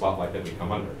because of the spotlight that we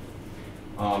come under.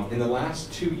 In the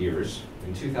last 2 years,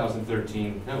 in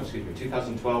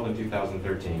 2012 and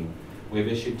 2013, we have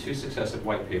issued 2 successive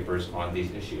white papers on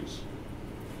these issues.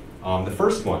 The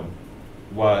first one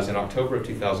was in October of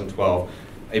 2012,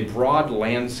 a broad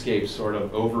landscape sort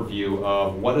of overview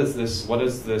of what does this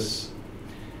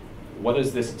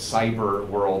cyber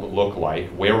world look like?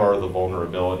 Where are the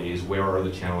vulnerabilities? Where are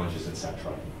the challenges,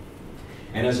 etc.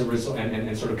 And as a result,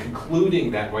 and sort of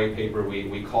concluding that white paper,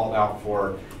 we called out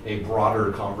for a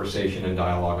broader conversation and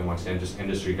dialogue amongst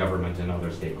industry, government, and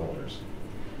other stakeholders.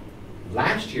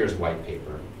 Last year's white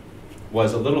paper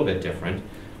was a little bit different.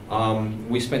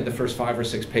 We spent the first 5 or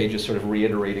 6 pages sort of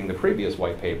reiterating the previous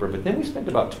white paper, but then we spent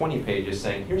about 20 pages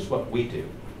saying, here's what we do.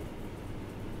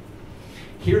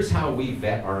 Here's how we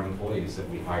vet our employees that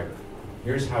we hire.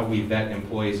 Here's how we vet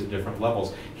employees at different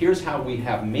levels. Here's how we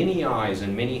have many eyes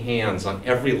and many hands on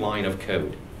every line of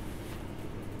code.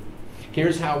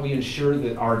 Here's how we ensure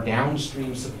that our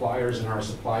downstream suppliers in our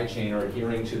supply chain are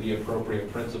adhering to the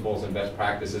appropriate principles and best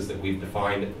practices that we've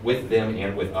defined with them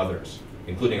and with others,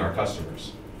 including our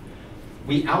customers.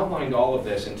 We outlined all of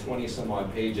this in 20 some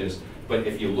odd pages, but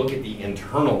if you look at the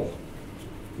internal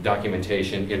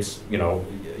documentation, it's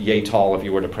yay tall if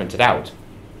you were to print it out.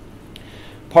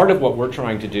 Part of what we're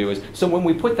trying to do is, so when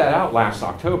we put that out last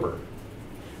October,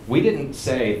 we didn't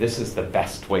say this is the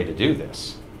best way to do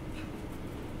this.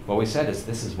 What we said is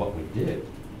this is what we did.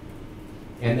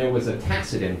 And there was a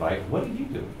tacit invite, what are you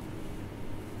doing?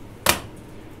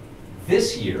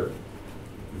 This year,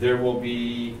 there will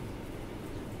be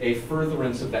a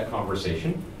furtherance of that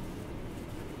conversation,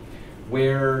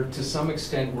 where to some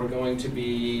extent we're going to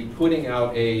be putting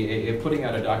out a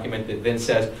document that then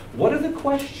says, what are the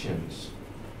questions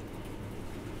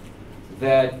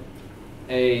that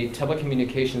a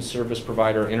telecommunications service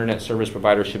provider, internet service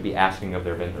provider should be asking of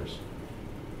their vendors?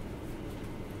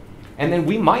 And then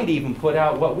we might even put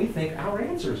out what we think our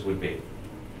answers would be.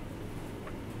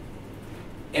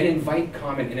 And invite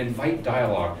comment and invite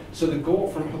dialogue. So the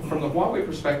goal from the Huawei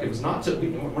perspective is not to,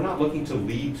 we're not looking to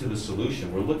lead to the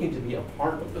solution, we're looking to be a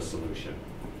part of the solution.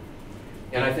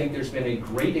 And I think there's been a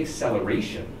great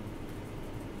acceleration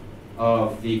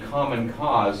of the common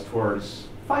cause towards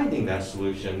finding that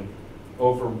solution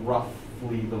over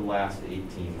roughly the last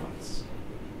 18 months.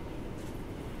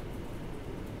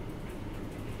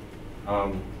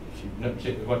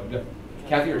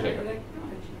 Kathy or Jacob?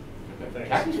 Thanks.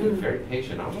 Kathy's been very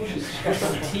patient. I don't know if she's got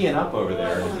something teeing up over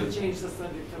there. I want to change the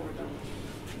subject and we're done.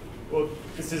 Well,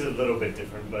 this is a little bit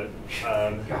different, but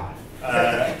God.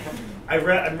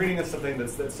 I'm reading something that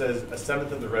says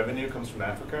 1/7 of the revenue comes from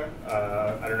Africa.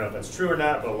 I don't know if that's true or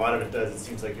not, but a lot of it does. It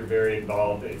seems like you're very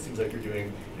involved. It seems like you're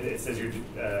doing. It says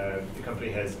the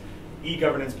company has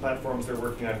e-governance platforms they're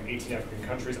working on in 18 African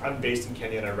countries. I'm based in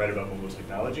Kenya and I write about mobile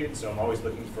technology, and so I'm always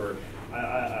looking for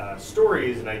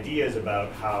stories and ideas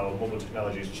about how mobile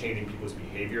technology is changing people's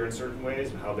behavior in certain ways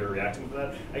and how they're reacting to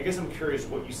that. I guess I'm curious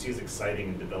what you see as exciting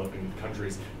in developing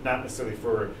countries, not necessarily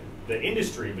for the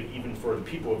industry, but even for the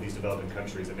people of these developing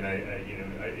countries. I mean,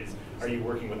 are you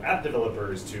working with app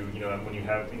developers to, when you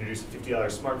have introduced a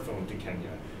 $50 smartphone to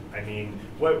Kenya? I mean,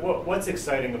 what's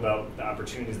exciting about the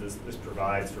opportunities this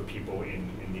provides for people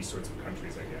in these sorts of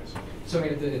countries, I guess? So I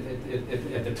mean,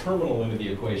 at the terminal end of the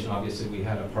equation, obviously we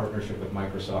had a partnership with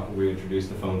Microsoft where we introduced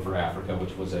the Phone for Africa,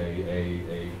 which was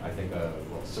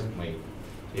certainly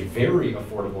a very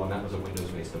affordable, and that was a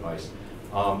Windows-based device.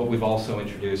 But we've also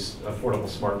introduced affordable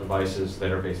smart devices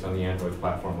that are based on the Android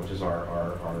platform, which is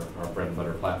our bread and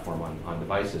butter platform on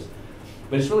devices.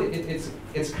 But it's really,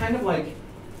 it's kind of like,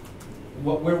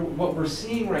 what we're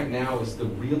seeing right now is the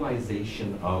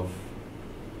realization of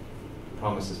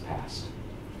promises past.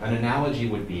 An analogy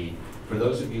would be, for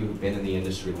those of you who've been in the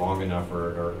industry long enough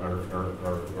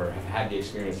or have had the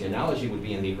experience, the analogy would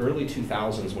be in the early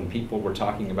 2000s when people were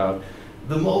talking about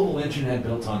the mobile internet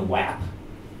built on WAP.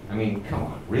 I mean, come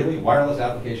on, really? Wireless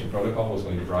application protocol was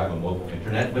going to drive a mobile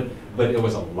internet, but it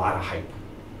was a lot of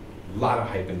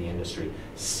hype in the industry.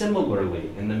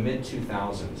 Similarly, in the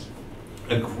mid-2000s,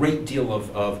 a great deal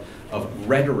of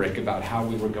rhetoric about how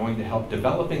we were going to help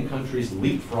developing countries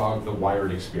leapfrog the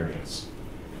wired experience.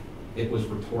 It was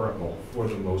rhetorical for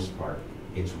the most part.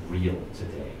 It's real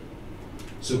today.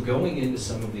 So going into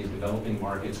some of these developing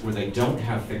markets where they don't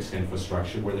have fixed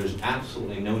infrastructure, where there's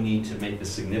absolutely no need to make the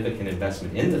significant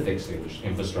investment in the fixed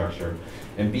infrastructure,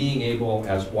 and being able,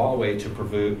 as Huawei, to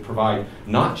provide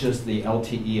not just the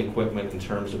LTE equipment in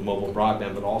terms of mobile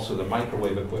broadband, but also the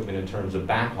microwave equipment in terms of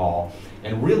backhaul,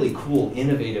 and really cool,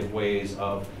 innovative ways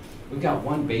of. We've got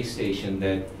one base station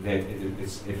that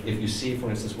if you see, for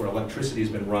instance, where electricity has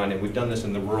been run, and we've done this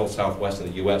in the rural southwest of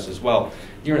the U.S. as well,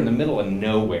 you're in the middle of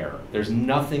nowhere. There's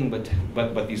nothing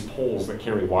but these poles that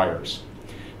carry wires.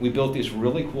 We built these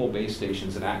really cool base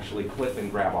stations that actually clip and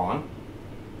grab on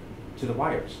to the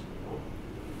wires.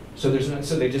 So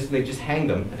they just hang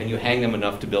them, and you hang them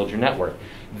enough to build your network.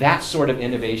 That sort of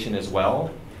innovation as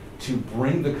well, to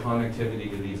bring the connectivity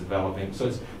to these developing. So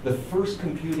it's the first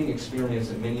computing experience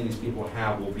that many of these people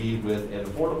have will be with an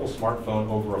affordable smartphone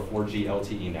over a 4G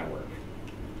LTE network.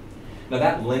 Now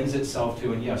that lends itself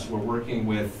to, and yes, we're working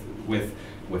with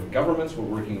governments, we're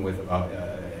working with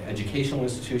educational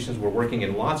institutions, we're working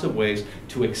in lots of ways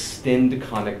to extend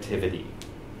connectivity.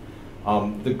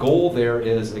 The goal there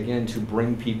is, again, to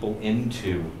bring people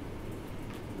into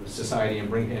society and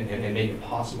make it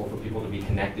possible for people to be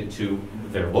connected to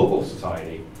their local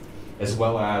society as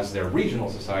well as their regional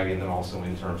society, and then also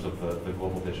in terms of the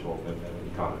global digital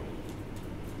economy.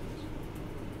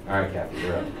 All right, Kathy,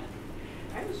 you're up.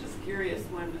 I was just curious,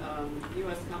 when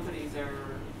U.S. companies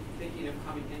are thinking of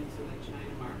coming into the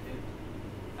China market,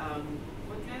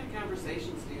 what kind of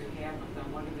conversations do you have with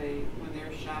them? What do they, when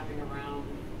they're shopping around,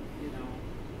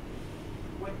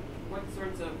 what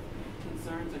sorts of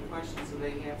concerns and questions do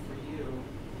they have for you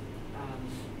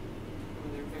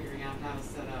when they're figuring out how to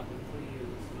set up and who to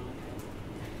use and all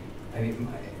that? I mean,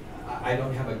 I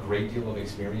don't have a great deal of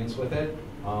experience with it.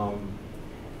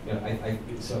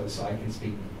 So I can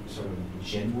speak sort of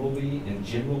generally, and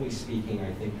generally speaking,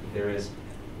 I think there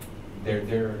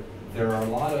are a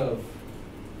lot of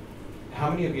How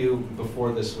many of you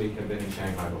before this week have been in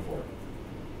Shanghai before?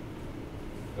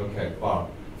 Okay, wow.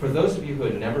 For those of you who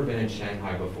had never been in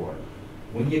Shanghai before,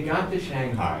 when you got to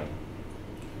Shanghai,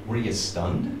 were you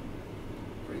stunned?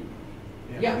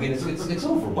 Yeah, I mean, it's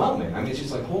overwhelming. I mean, it's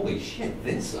just like, holy shit,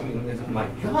 this, I mean, oh my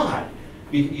God.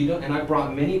 You don't, and I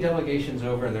brought many delegations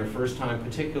over in their first time,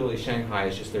 particularly Shanghai,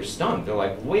 it's just they're stunned. They're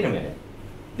like, wait a minute,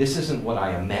 this isn't what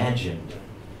I imagined.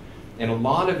 And a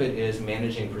lot of it is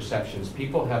managing perceptions.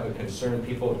 People have a concern,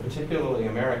 people, particularly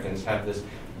Americans, have this,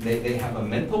 they have a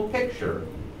mental picture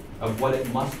of what it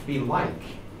must be like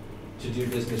to do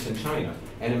business in China.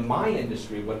 And in my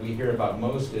industry, what we hear about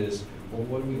most is, well,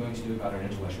 what are we going to do about our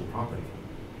intellectual property?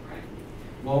 Right.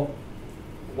 Well,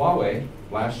 Huawei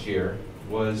last year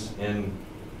was in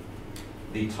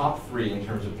the top 3 in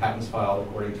terms of patents filed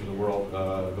according to the World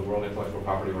Intellectual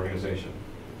Property Organization.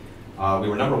 We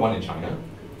were number 1 in China.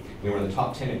 We were in the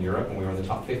top 10 in Europe, and we were in the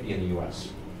top 50 in the US.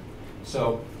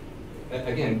 So,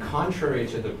 again, contrary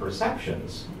to the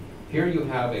perceptions, here you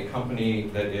have a company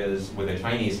that is with a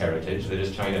Chinese heritage, that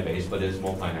is China-based, but is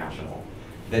multinational,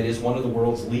 that is one of the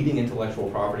world's leading intellectual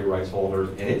property rights holders,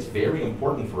 and it's very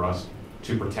important for us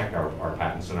to protect our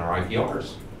patents and our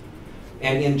IPRs.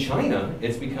 And in China,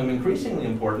 it's become increasingly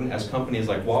important as companies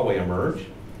like Huawei emerge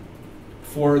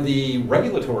for the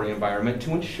regulatory environment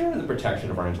to ensure the protection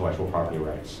of our intellectual property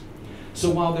rights. So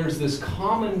while there's this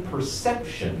common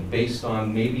perception based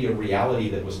on maybe a reality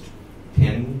that was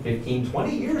 10, 15,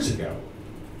 20 years ago,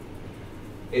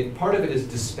 part of it is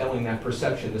dispelling that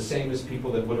perception, the same as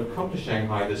people that would have come to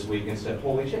Shanghai this week and said,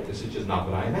 holy shit, this is just not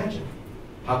what I imagined.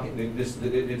 How can this,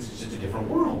 it's just a different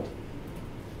world.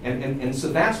 And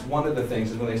so that's one of the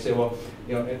things is when they say, well,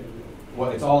 you know,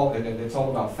 it's all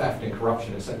about theft and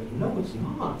corruption. It's like, no, it's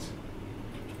not.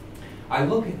 I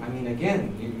look at, I mean,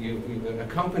 again, a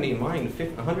company in mine,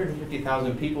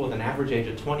 150,000 people with an average age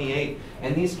of 28,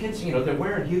 and these kids, you know, they're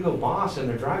wearing Hugo Boss and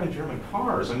they're driving German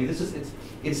cars. I mean,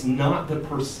 it's not the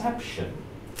perception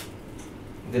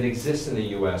that exists in the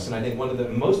U.S. And I think one of the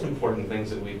most important things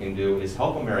that we can do is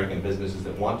help American businesses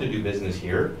that want to do business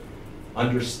here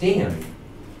understand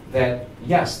that,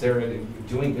 yes, they're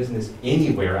doing business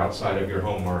anywhere outside of your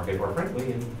home market, or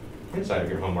frankly, inside of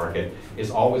your home market, is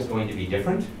always going to be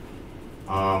different.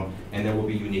 And there will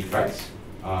be unique threats,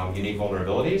 unique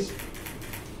vulnerabilities,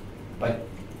 but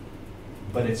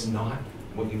it's not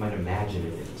what you might imagine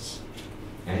it is.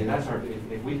 And that's our,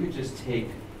 if we could just take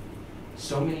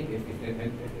so many,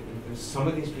 some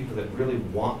of these people that really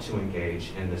want to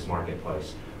engage in this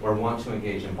marketplace, or want to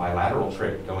engage in bilateral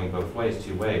trade, going both ways,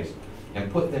 2 ways, and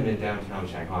put them in downtown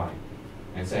Shanghai,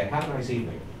 and say, have a nice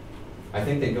evening. I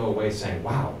think they go away saying,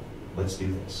 wow, let's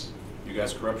do this. You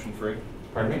guys corruption-free?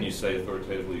 Pardon me? Can you say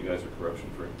authoritatively you guys are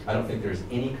corruption-free? I don't think there's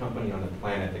any company on the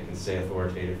planet that can say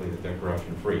authoritatively that they're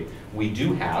corruption-free. We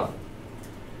do have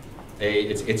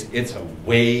it's a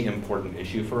way important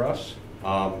issue for us,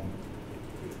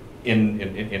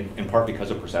 in part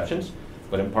because of perceptions,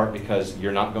 but in part because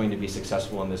you're not going to be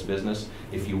successful in this business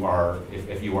if you are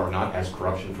not as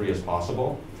corruption-free as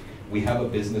possible. We have a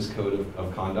business code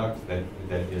of conduct that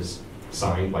is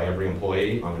signed by every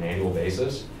employee on an annual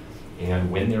basis.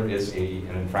 And when there is an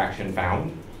infraction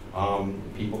found,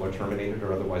 people are terminated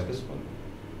or otherwise disciplined.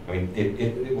 I mean,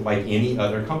 it like any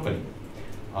other company.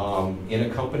 In a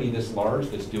company this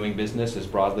large that's doing business as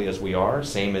broadly as we are,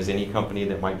 same as any company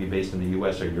that might be based in the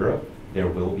US or Europe, there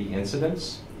will be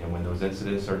incidents. And when those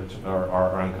incidents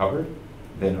are uncovered,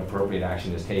 then appropriate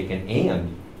action is taken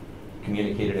and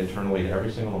communicated internally to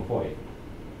every single employee.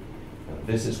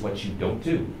 This is what you don't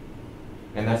do.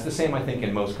 And that's the same, I think,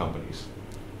 in most companies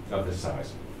of this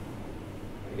size.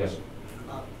 Yes?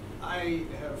 I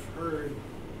have heard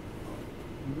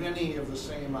many of the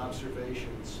same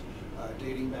observations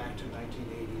dating back to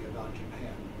 1980 about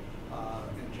Japan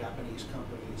and Japanese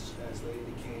companies as they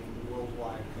became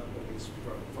worldwide companies,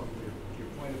 from your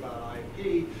point about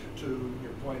IP to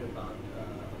your point about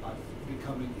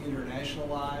becoming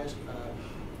internationalized.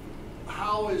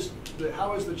 How is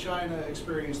the China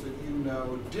experience that you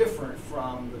know different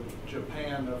from the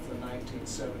Japan of the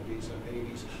 1970s and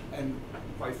 80s? And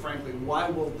quite frankly, why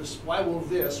will this,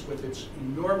 with its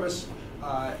enormous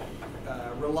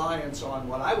reliance on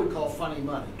what I would call funny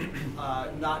money,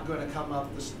 not going to come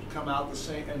out the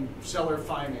same, and seller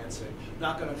financing,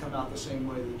 not going to come out the same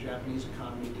way the Japanese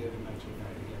economy did in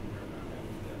 1990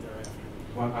 and thereafter?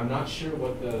 Well, I'm not sure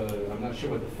what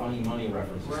the funny money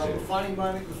reference is Well, to. the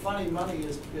funny money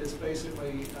is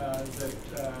basically that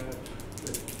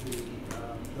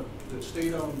the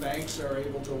state-owned banks are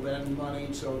able to lend money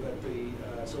so that the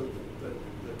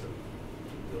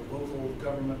local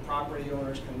government property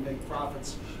owners can make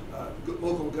profits.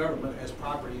 Local government as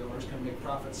property owners can make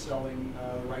profits selling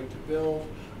the right to build.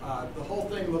 The whole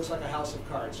thing looks like a house of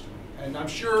cards to me. And I'm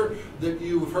sure that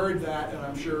you've heard that, and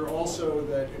I'm sure also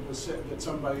that it was said that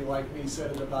somebody like me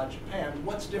said it about Japan.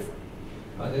 What's different?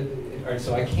 All right,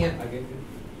 so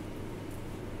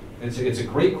it's a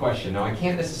great question. Now, I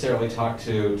can't necessarily talk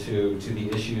to the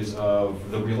issues of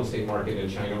the real estate market in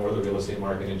China or the real estate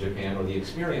market in Japan or the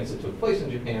experience that took place in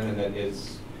Japan, and that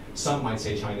is, some might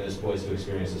say China is poised to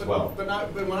experience as well. But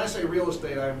when I say real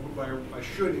estate, I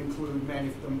should include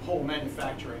the whole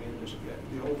manufacturing industry,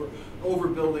 the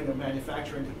overbuilding of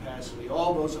manufacturing capacity,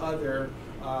 all those other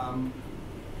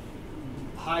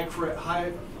high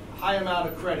amount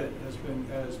of credit has been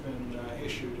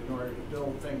issued in order to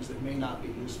build things that may not be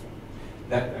useful.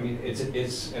 That, I mean, it's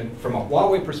and from a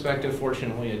Huawei perspective,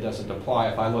 fortunately, it doesn't apply.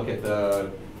 If I look at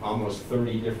the almost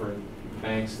 30 different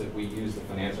banks that we use to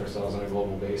finance ourselves on a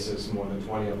global basis, more than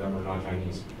 20 of them are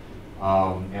non-Chinese.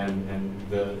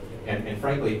 And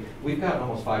frankly, we've got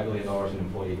almost $5 billion in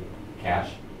employee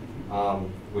cash,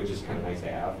 which is kind of nice to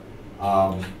have,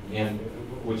 and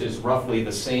which is roughly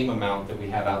the same amount that we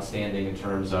have outstanding in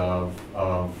terms of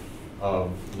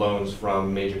loans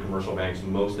from major commercial banks,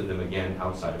 most of them, again,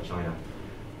 outside of China.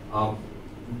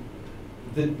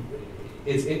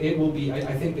 It will be,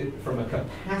 I think that from a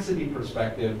capacity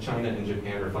perspective, China and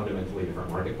Japan are fundamentally different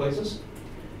marketplaces.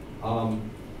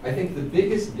 I think the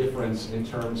biggest difference in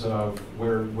terms of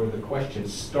where the question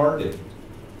started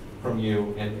from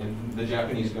you and the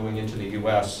Japanese going into the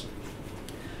US,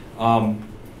 and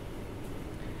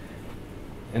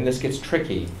this gets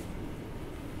tricky.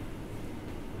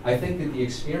 I think that the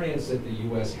experience that the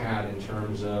U.S. had in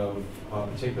terms of,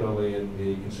 particularly in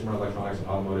the consumer electronics and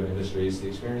automotive industries, the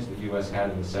experience that the U.S. had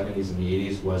in the 70s and the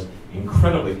 80s was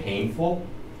incredibly painful,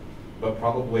 but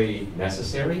probably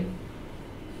necessary.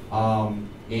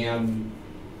 And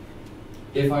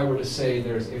if I were to say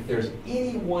if there's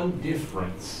any one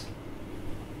difference,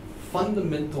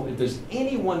 if there's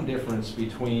any one difference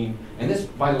between, and this,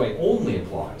 by the way, only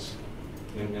applies,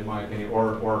 in my opinion,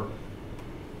 or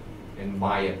in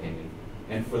my opinion,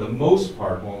 and for the most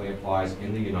part only applies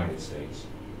in the United States,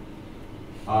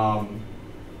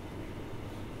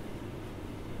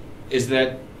 is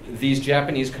that these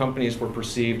Japanese companies were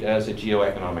perceived as a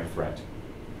geoeconomic threat.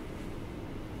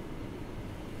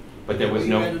 But there was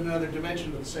no... We had another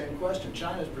dimension of the same question.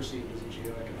 China is perceived as a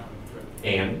geoeconomic threat.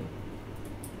 And?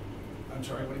 I'm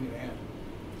sorry, what do you mean and?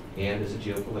 And is a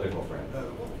geopolitical threat. Well,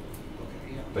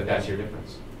 okay, yeah. But that's your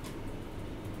difference.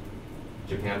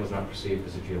 Japan was not perceived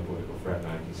as a geopolitical threat in the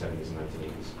 1970s and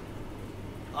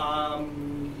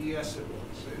 1980s. Yes, it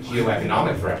was.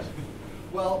 Geoeconomic threat.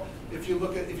 Well, if you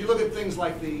look at things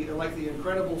like the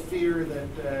incredible fear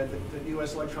that the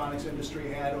U.S. electronics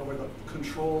industry had over the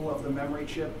control of the memory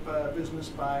chip business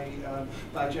by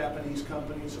Japanese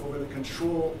companies, over the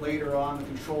control later on the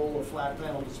control of flat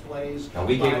panel displays. Now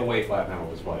we gave away flat panel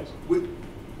displays.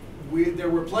 There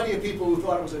were plenty of people who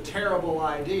thought it was a terrible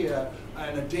idea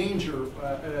and a danger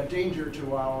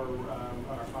to our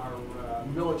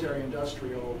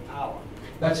military-industrial power.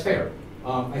 That's fair.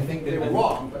 I think that they were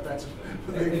wrong, but that's.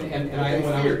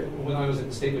 When I was at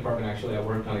the State Department, actually, I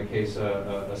worked on a case,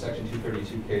 a Section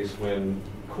 232 case, when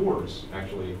Coors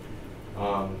actually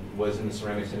was in the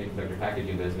ceramic semiconductor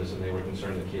packaging business, and they were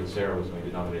concerned that Kyocera was going to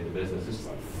dominate the business. This is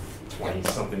like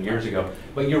 20-something years ago.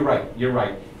 But you're right. You're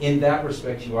right. In that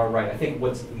respect, you are right. I think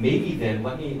what's maybe then,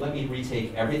 let me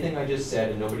retake everything I just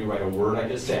said, and nobody write a word I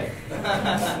just said.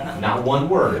 Not one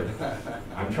word.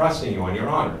 I'm trusting you on your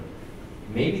honor.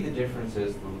 Maybe the difference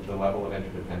is the level of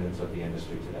interdependence of the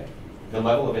industry today, the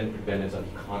level of interdependence of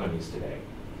economies today.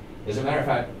 As a matter of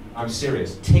fact, I'm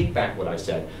serious. Take back what I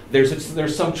said.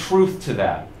 There's some truth to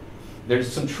that.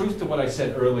 There's some truth to what I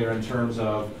said earlier in terms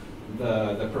of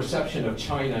the perception of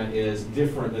China is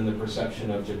different than the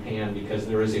perception of Japan, because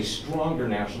there is a stronger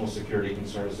national security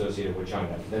concern associated with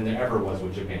China than there ever was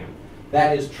with Japan.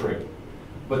 That is true.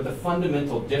 But the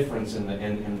fundamental difference in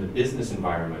the business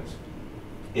environment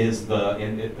is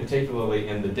particularly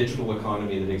in the digital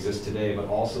economy that exists today, but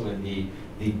also in the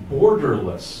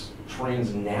borderless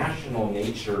transnational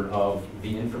nature of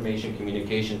the information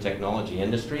communication technology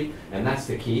industry, and that's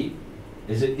the key,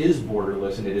 is it is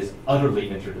borderless and it is utterly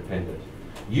interdependent.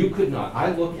 You could not,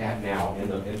 I look at now in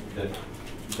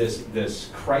this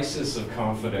crisis of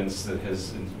confidence that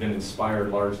has been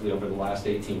inspired largely over the last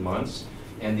 18 months,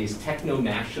 and these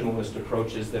techno-nationalist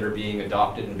approaches that are being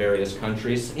adopted in various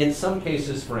countries, in some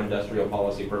cases for industrial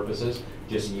policy purposes,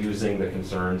 just using the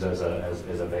concerns as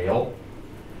a veil.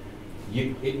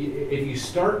 if you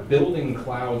start building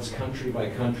clouds country by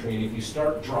country, and if you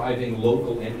start driving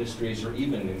local industries, or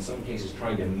even in some cases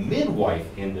trying to midwife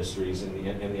industries in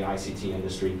the ICT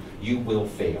industry, you will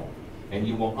fail. And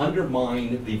you will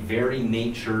undermine the very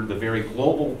nature, the very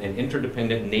global and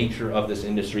interdependent nature of this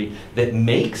industry that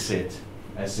makes it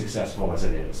as successful as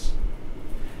it is.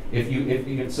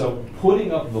 So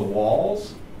putting up the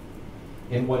walls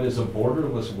in what is a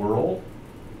borderless world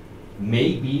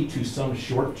may be to some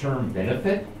short-term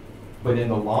benefit, but in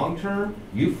the long term,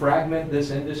 you fragment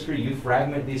this industry, you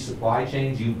fragment these supply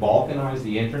chains, you balkanize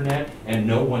the internet, and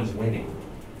no one's winning.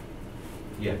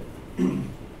 Yeah.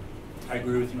 I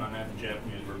agree with you on that. The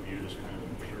Japanese were viewed as kind of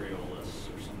imperialists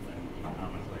or something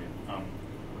economically,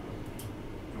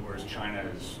 whereas China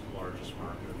is the largest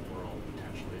market in the world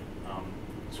potentially.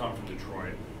 So I'm from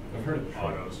Detroit. I've heard of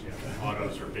autos. Yeah,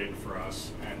 autos are big for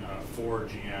us, and Ford,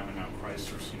 GM, and now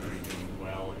Chrysler seem to be doing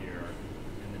well here.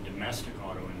 And the domestic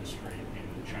auto industry,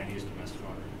 and the Chinese domestic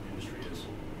auto industry is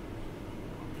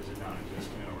it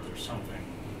non-existent, or is there something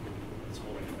that's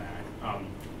holding it back?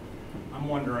 I'm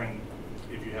wondering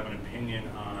if you have an opinion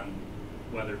on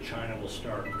whether China will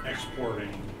start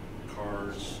exporting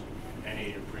cars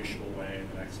any appreciable way in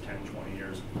the next 10, 20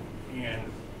 years, and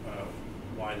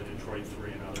why the Detroit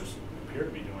 3 and others appear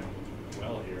to be doing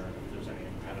well here, and if there's any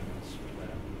impediments to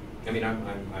that. I mean,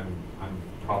 I'm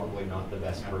probably not the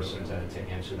best person to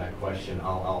answer that question.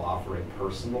 I'll offer a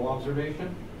personal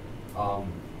observation.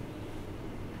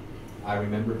 I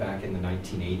remember back in the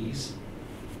 1980s,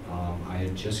 I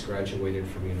had just graduated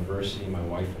from university. My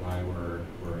wife and I were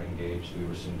engaged. We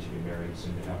were soon to be married,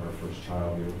 soon to have our first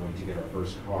child. We were going to get our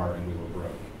first car, and we were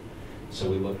broke. So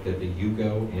we looked at the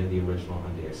Yugo and the original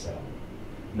Hyundai Excel.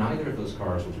 Neither of those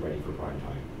cars was ready for prime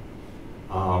time.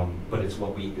 But it's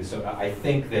what so I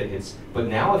think that but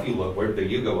now if you look, where the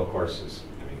Yugo, of course, is,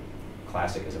 I mean,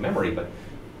 classic as a memory, but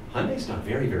Hyundai's done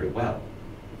very, very well.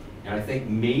 And I think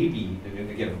maybe, and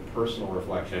again, personal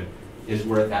reflection, is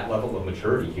we're at that level of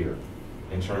maturity here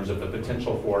in terms of the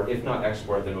potential for, if not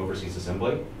export, then overseas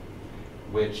assembly,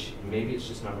 which maybe it's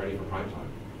just not ready for prime time.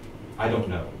 I don't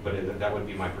know, but that would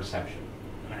be my perception.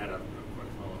 And I had a quick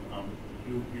follow-up.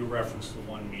 You referenced the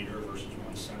 1 meter versus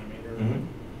 1 centimeter. Mm-hmm.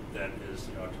 That is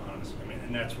the autonomous. I mean,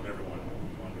 and that's what everyone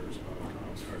wonders about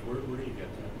autonomous cars. Where do you get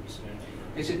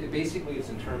that? Basically, it's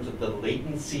in terms of the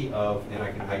latency of, and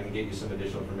I can get you some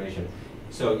additional information.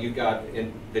 So you've got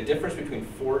the difference between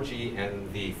 4G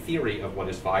and the theory of what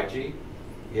is 5G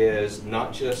is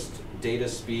not just data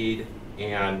speed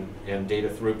and data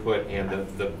throughput and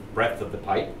the breadth of the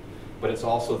pipe, but it's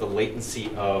also the latency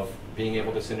of being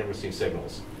able to send and receive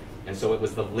signals. And so it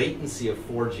was the latency of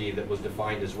 4G that was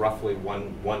defined as roughly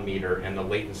one meter, and the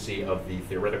latency of the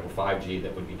theoretical 5G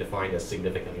that would be defined as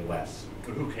significantly less.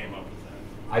 But who came up with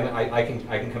that? I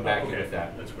can come back to you with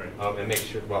that. That's great. And make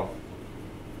sure, well,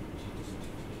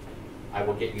 I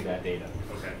will get you that data.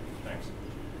 Okay, thanks.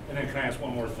 And then can I ask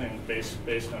one more thing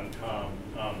based on Tom?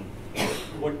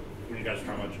 When you guys are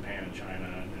talking about Japan and China,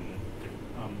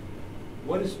 and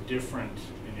what is different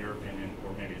in your opinion,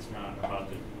 or maybe it's not, about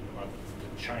the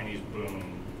Chinese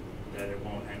boom that it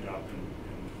won't end up in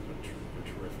a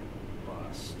terrific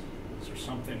bust? Is there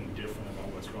something different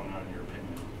about what's going on in your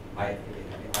opinion?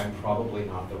 I'm probably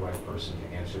not the right person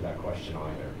to answer that question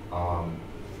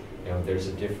either. There's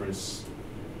a difference.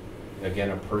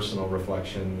 Again, a personal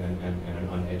reflection and an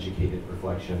uneducated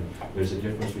reflection. There's a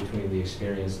difference between the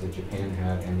experience that Japan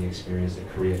had and the experience that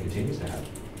Korea continues to have.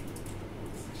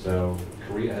 So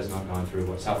Korea has not gone through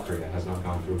what South Korea has not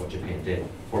gone through what Japan did,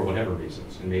 for whatever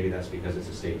reasons. And maybe that's because it's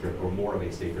a state-driven, or more of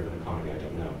a state-driven economy, I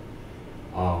don't know.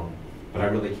 But I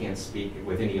really can't speak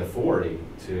with any authority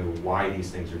to why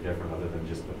these things are different, other than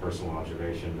just the personal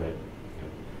observation that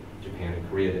Japan and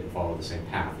Korea didn't follow the same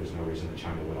path. There's no reason that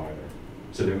China would either.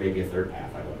 So there may be a third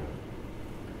path, I don't know.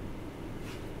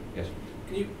 Yes?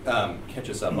 Can you catch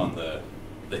us up on the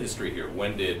history here?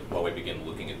 When did Huawei begin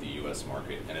looking at the U.S.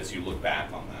 market? And as you look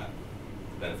back on that,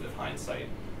 benefit of hindsight,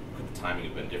 could the timing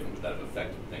have been different? Would that have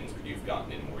affected things? Could you have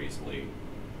gotten in more easily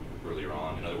earlier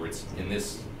on? In other words, in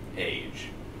this age,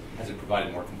 has it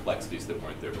provided more complexities that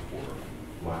weren't there before?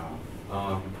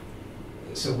 Wow.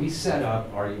 So we set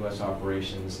up our U.S.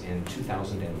 operations in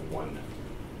 2001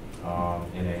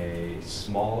 in a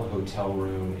small hotel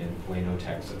room in Plano,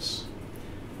 Texas,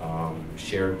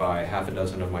 shared by half a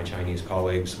dozen of my Chinese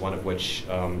colleagues, one of which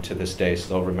to this day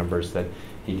still remembers that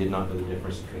he did not know the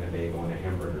difference between a bagel and a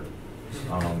hamburger.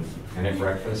 And at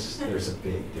breakfast, there's a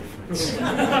big difference.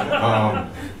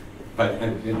 But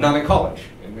not in college.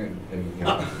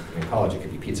 In college it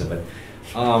could be pizza, but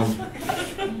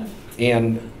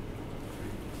and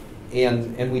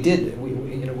we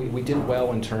did did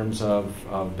well in terms of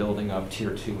building up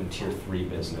tier 2 and tier 3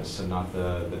 business, and not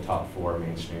the top 4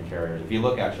 mainstream carriers. If you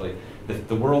look, actually,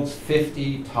 the world's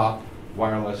 50 top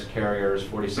wireless carriers,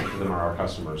 46 of them are our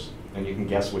customers, and you can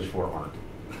guess which 4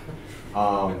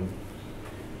 aren't.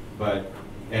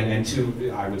 And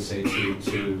to, I would say,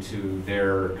 to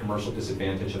their commercial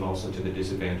disadvantage, and also to the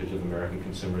disadvantage of American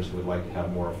consumers who would like to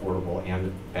have more affordable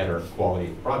and better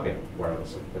quality broadband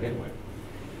wirelessly. But anyway,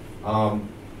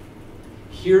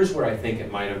 here's where I think it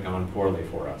might have gone poorly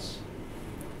for us.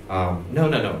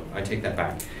 No, I take that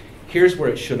back. Here's where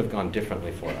it should have gone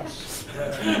differently for us.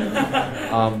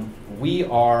 We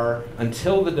are,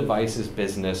 until the devices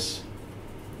business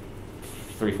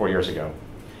 3-4 years ago,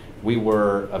 we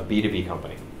were a B2B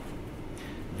company.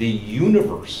 The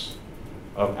universe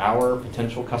of our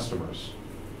potential customers,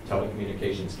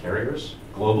 telecommunications carriers,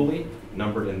 globally,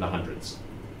 numbered in the hundreds.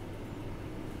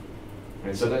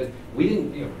 And so that we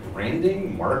didn't,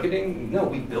 branding, marketing, no,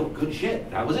 we built good shit.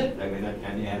 That was it. I mean,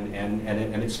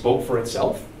 and it spoke for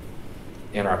itself.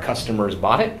 And our customers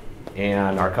bought it,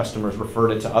 and our customers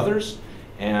referred it to others,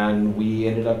 and we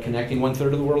ended up connecting 1/3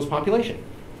 of the world's population.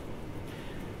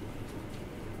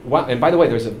 Well, and by the way,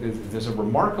 there's a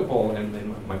remarkable, and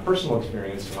in my personal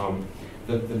experience,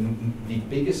 the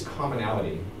biggest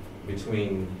commonality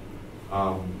between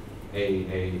a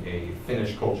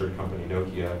Finnish cultured company,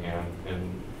 Nokia,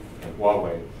 and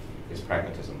Huawei is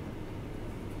pragmatism.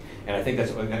 And I think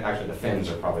that's, actually the Finns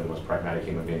are probably the most pragmatic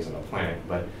human beings on the planet,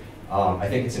 but I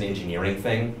think it's an engineering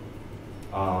thing.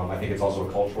 I think it's also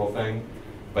a cultural thing.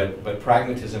 But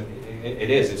pragmatism,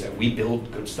 it is. It's that we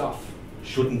build good stuff.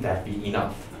 Shouldn't that be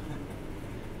enough?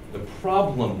 The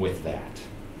problem with that,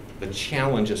 the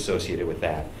challenge associated with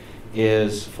that,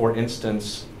 is, for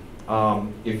instance,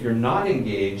 if you're not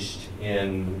engaged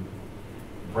in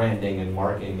branding and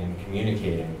marketing and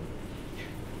communicating,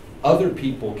 other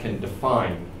people can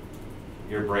define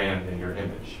your brand and your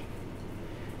image.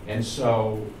 And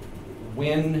so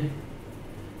when,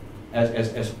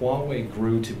 as Huawei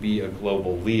grew to be a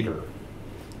global leader,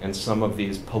 and some of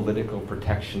these political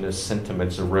protectionist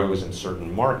sentiments arose in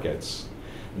certain markets,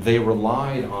 they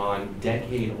relied on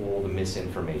decade-old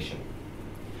misinformation.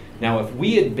 Now, if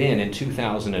we had been in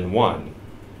 2001,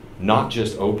 not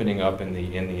just opening up in the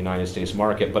United States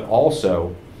market, but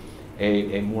also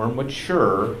a more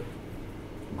mature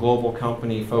global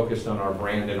company focused on our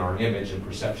brand and our image and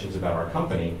perceptions about our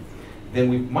company, then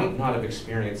we might not have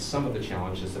experienced some of the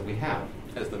challenges that we have.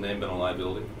 Has the name been a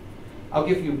liability? I'll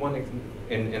give you one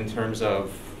in terms of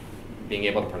being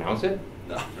able to pronounce it.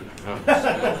 No.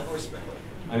 Or spell it.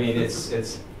 I mean,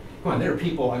 it's come on, there are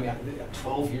people,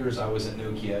 12 years I was at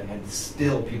Nokia, and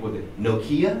still people that,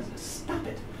 Nokia? Stop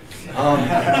it.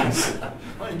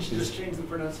 Why didn't you just change the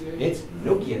pronunciation? It's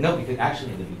Nokia. No, because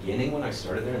actually in the beginning, when I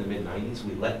started there in the mid-90s,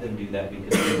 we let them do that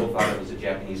because people thought it was a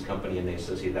Japanese company and they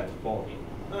associated that with quality.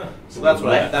 So that's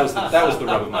what that was the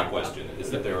rub of my question, is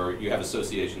that you have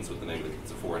associations with the name,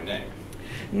 it's a foreign name.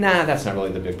 It's that's not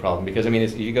really the big problem, because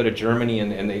you go to Germany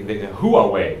and they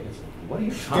Huawei. What are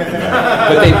you talking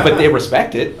about? but they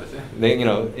respect it.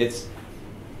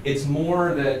 It's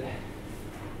more that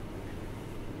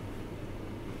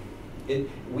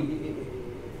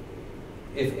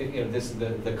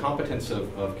the competence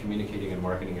of communicating and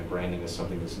marketing and branding is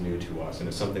something that's new to us, and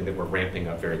it's something that we're ramping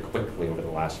up very quickly over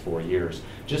the last 4 years.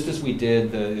 Just as we did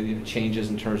the changes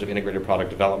in terms of integrated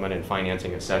product development and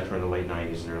financing, et cetera, in the late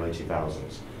 90s and early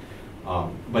 2000s.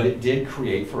 But it did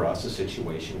create for us a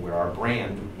situation where our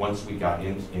brand, once we got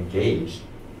engaged,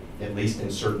 at least in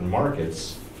certain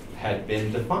markets, had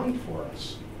been defined for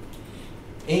us.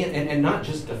 And not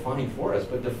just defined for us,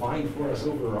 but defined for us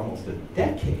over almost a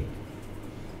decade.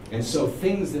 And so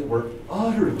things that were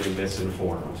utterly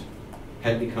misinformed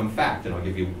had become fact. And I'll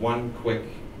give you one quick,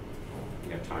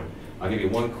 we have time, I'll give you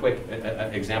one quick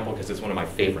example because it's one of my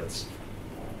favorites.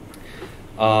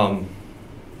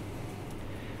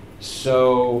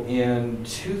 So in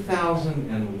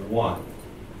 2001,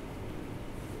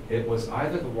 it was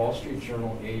either the Wall Street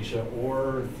Journal Asia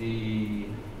or the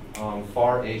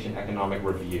Far Asian Economic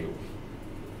Review.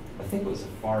 I think it was the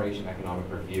Far Asian Economic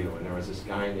Review, and there was this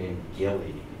guy named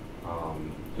Gilly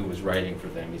who was writing for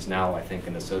them. He's now, I think,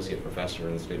 an associate professor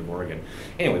in the state of Oregon.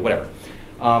 Anyway, whatever.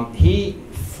 He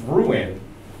threw in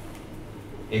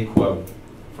a quote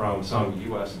from some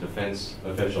U.S. defense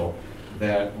official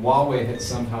that Huawei had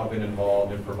somehow been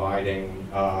involved in providing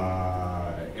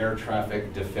air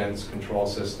traffic defense control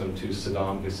system to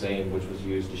Saddam Hussein, which was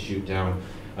used to shoot down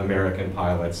American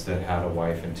pilots that had a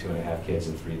wife and 2.5 kids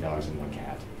and 3 dogs and 1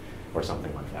 cat, or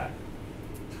something like that.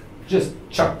 Just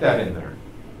chuck that in there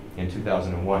in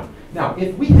 2001. Now,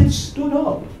 if we had stood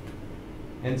up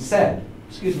and said,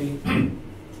 excuse me,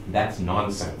 that's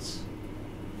nonsense.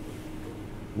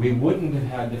 We wouldn't have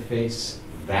had to face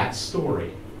that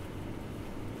story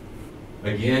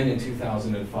again in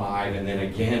 2005, and then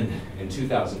again in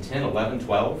 2010, 11,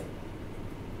 12.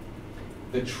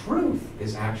 The truth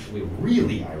is actually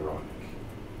really ironic.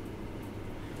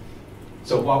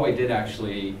 So Huawei did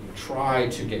actually try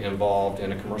to get involved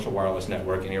in a commercial wireless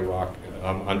network in Iraq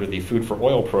under the Food for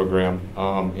Oil program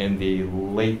in the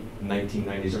late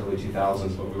 1990s, early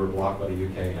 2000s, but we were blocked by the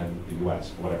UK and the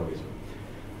US for whatever reason.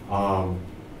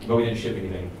 But we didn't ship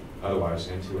anything otherwise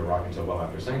into Iraq until well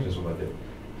after sanctions were lifted.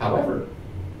 However,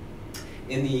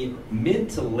 in the mid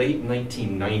to late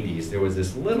 1990s, there was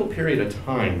this little period of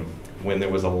time when there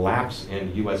was a lapse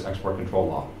in US export control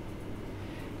law.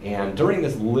 And during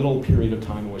this little period of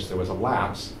time in which there was a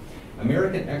lapse,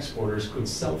 American exporters could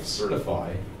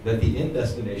self-certify that the end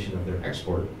destination of their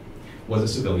export was a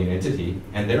civilian entity,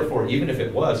 and therefore, even if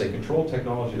it was a controlled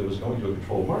technology that was going to a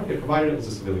controlled market, provided it was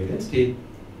a civilian entity,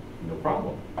 no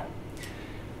problem.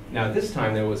 Now, at this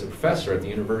time, there was a professor at the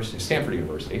university, Stanford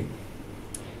University,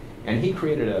 and he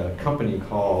created a company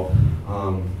called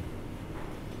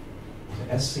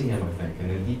SCM, I think, and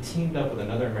then he teamed up with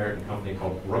another American company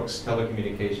called Brooks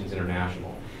Telecommunications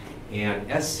International. And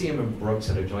SCM and Brooks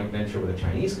had a joint venture with a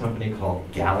Chinese company called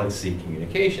Galaxy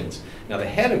Communications. Now, the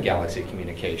head of Galaxy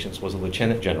Communications was a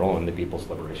lieutenant general in the People's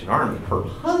Liberation Army. Her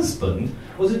husband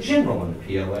was a general in the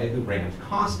PLA who ran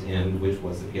CostInd, which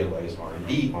was the PLA's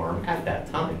R&D arm at that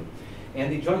time.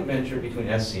 And the joint venture between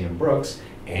SCM and Brooks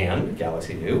and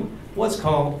Galaxy New was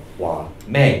called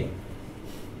Huawei.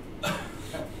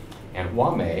 And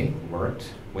Huawei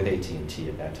worked with AT&T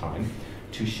at that time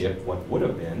to ship what would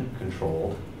have been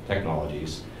controlled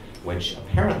technologies, which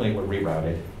apparently were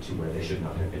rerouted to where they should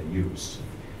not have been used.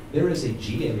 There is a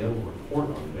GAO report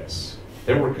on this.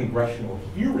 There were congressional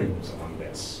hearings on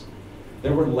this.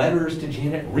 There were letters to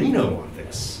Janet Reno on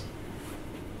this.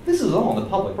 This is all in the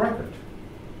public record.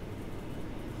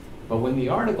 But when the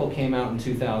article came out in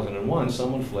 2001,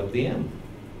 someone flipped the M.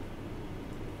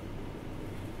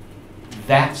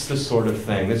 That's the sort of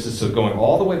thing, this is so going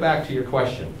all the way back to your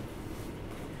question,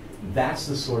 that's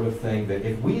the sort of thing that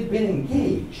if we had been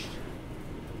engaged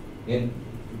in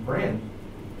brand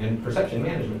and perception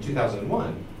management in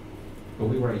 2001, but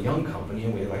we were a young company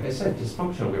and we, like I said,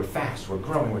 dysfunctional, we were fast, we're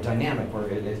growing, we're dynamic,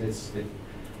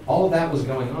 all of that was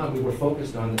going on. We were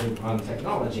focused on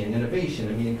technology and innovation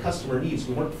and meeting customer needs.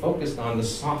 We weren't focused on the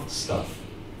soft stuff.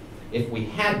 If we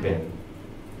had been,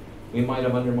 we might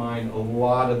have undermined a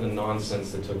lot of the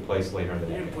nonsense that took place later in the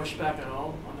You day. didn't push back at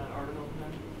all on that article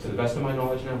then? To the best of my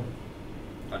knowledge, no.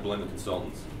 I blame the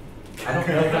consultants. I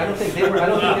don't think they were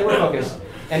focused.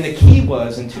 And the key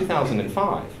was in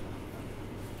 2005,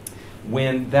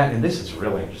 when that, and this is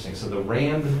really interesting, so the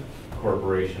RAND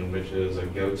Corporation, which is a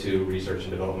go-to research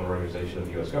and development organization of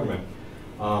the US government,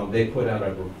 they put out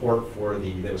a report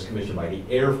that was commissioned by the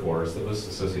Air Force that was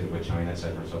associated with China, et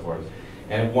cetera, and so forth.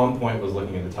 And at one point was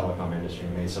looking at the telecom industry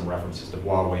and made some references to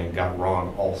Huawei and got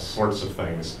wrong all sorts of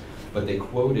things. But they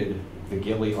quoted the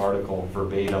Gilly article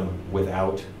verbatim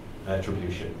without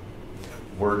attribution,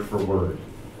 word for word.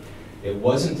 It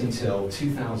wasn't until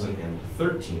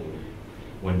 2013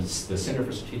 when the Center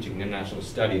for Strategic and International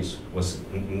Studies was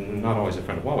not always a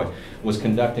friend of Huawei, was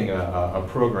conducting a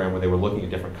program where they were looking at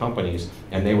different companies,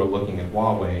 and they were looking at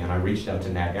Huawei, and I reached out to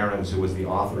Nat Ahrens, who was the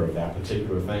author of that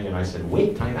particular thing, and I said,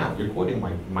 wait, time out, you're quoting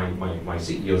my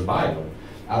CEO's bio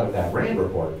out of that RAND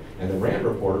report, and the RAND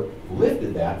report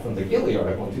lifted that from the Gilly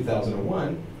article in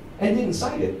 2001 and didn't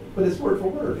cite it, but it's word for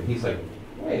word. And he's like,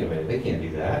 wait a minute, they can't do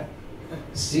that.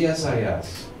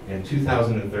 CSIS in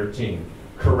 2013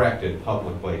 corrected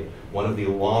publicly one of the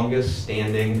longest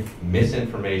standing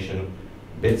misinformation,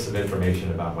 bits of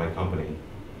information about my company,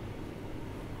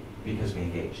 because we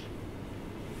engaged.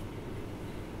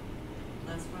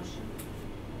 Last question.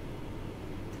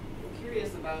 I'm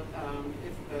curious about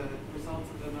if the results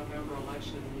of the November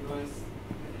election in the U.S.,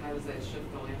 how does that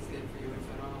shift the landscape for you,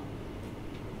 if at all?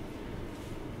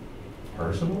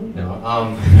 Personally?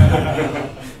 No,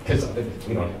 because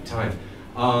we don't have time.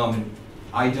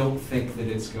 I don't think that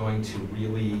it's going to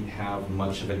really have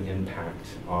much of an impact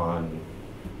on,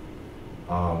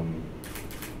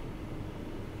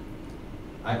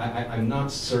 I'm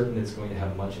not certain it's going to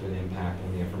have much of an impact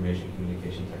on the information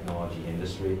communication technology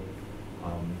industry.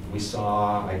 We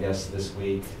saw, I guess, this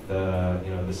week,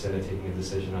 the Senate taking a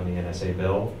decision on the NSA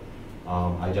bill.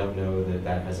 I don't know that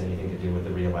that has anything to do with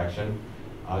the re-election.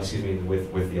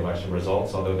 With the election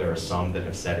results, although there are some that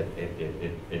have said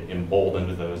it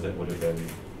emboldened those that would have been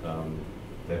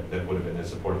in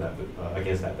support of that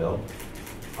against that bill.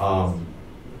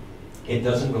 It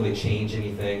doesn't really change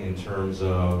anything in terms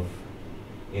of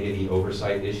any of the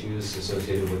oversight issues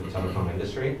associated with the telecom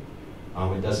industry.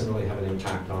 It doesn't really have an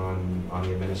impact on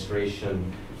the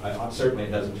administration. Certainly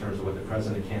it does in terms of what the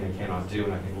president can and cannot do,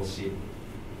 and I think we'll see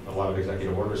a lot of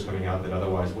executive orders coming out that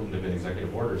otherwise wouldn't have been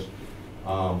executive orders.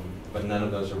 But none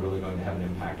of those are really going to have an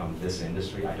impact on this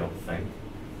industry, I don't think.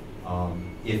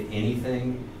 If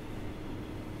anything,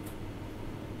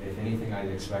 I'd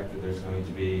expect that there's going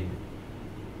to be,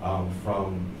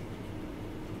 from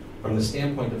the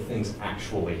standpoint of things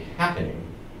actually happening,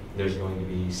 there's going to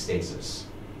be stasis.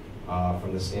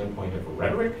 From the standpoint of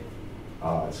rhetoric,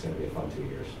 it's going to be a fun 2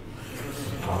 years.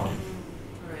 All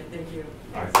right, thank you.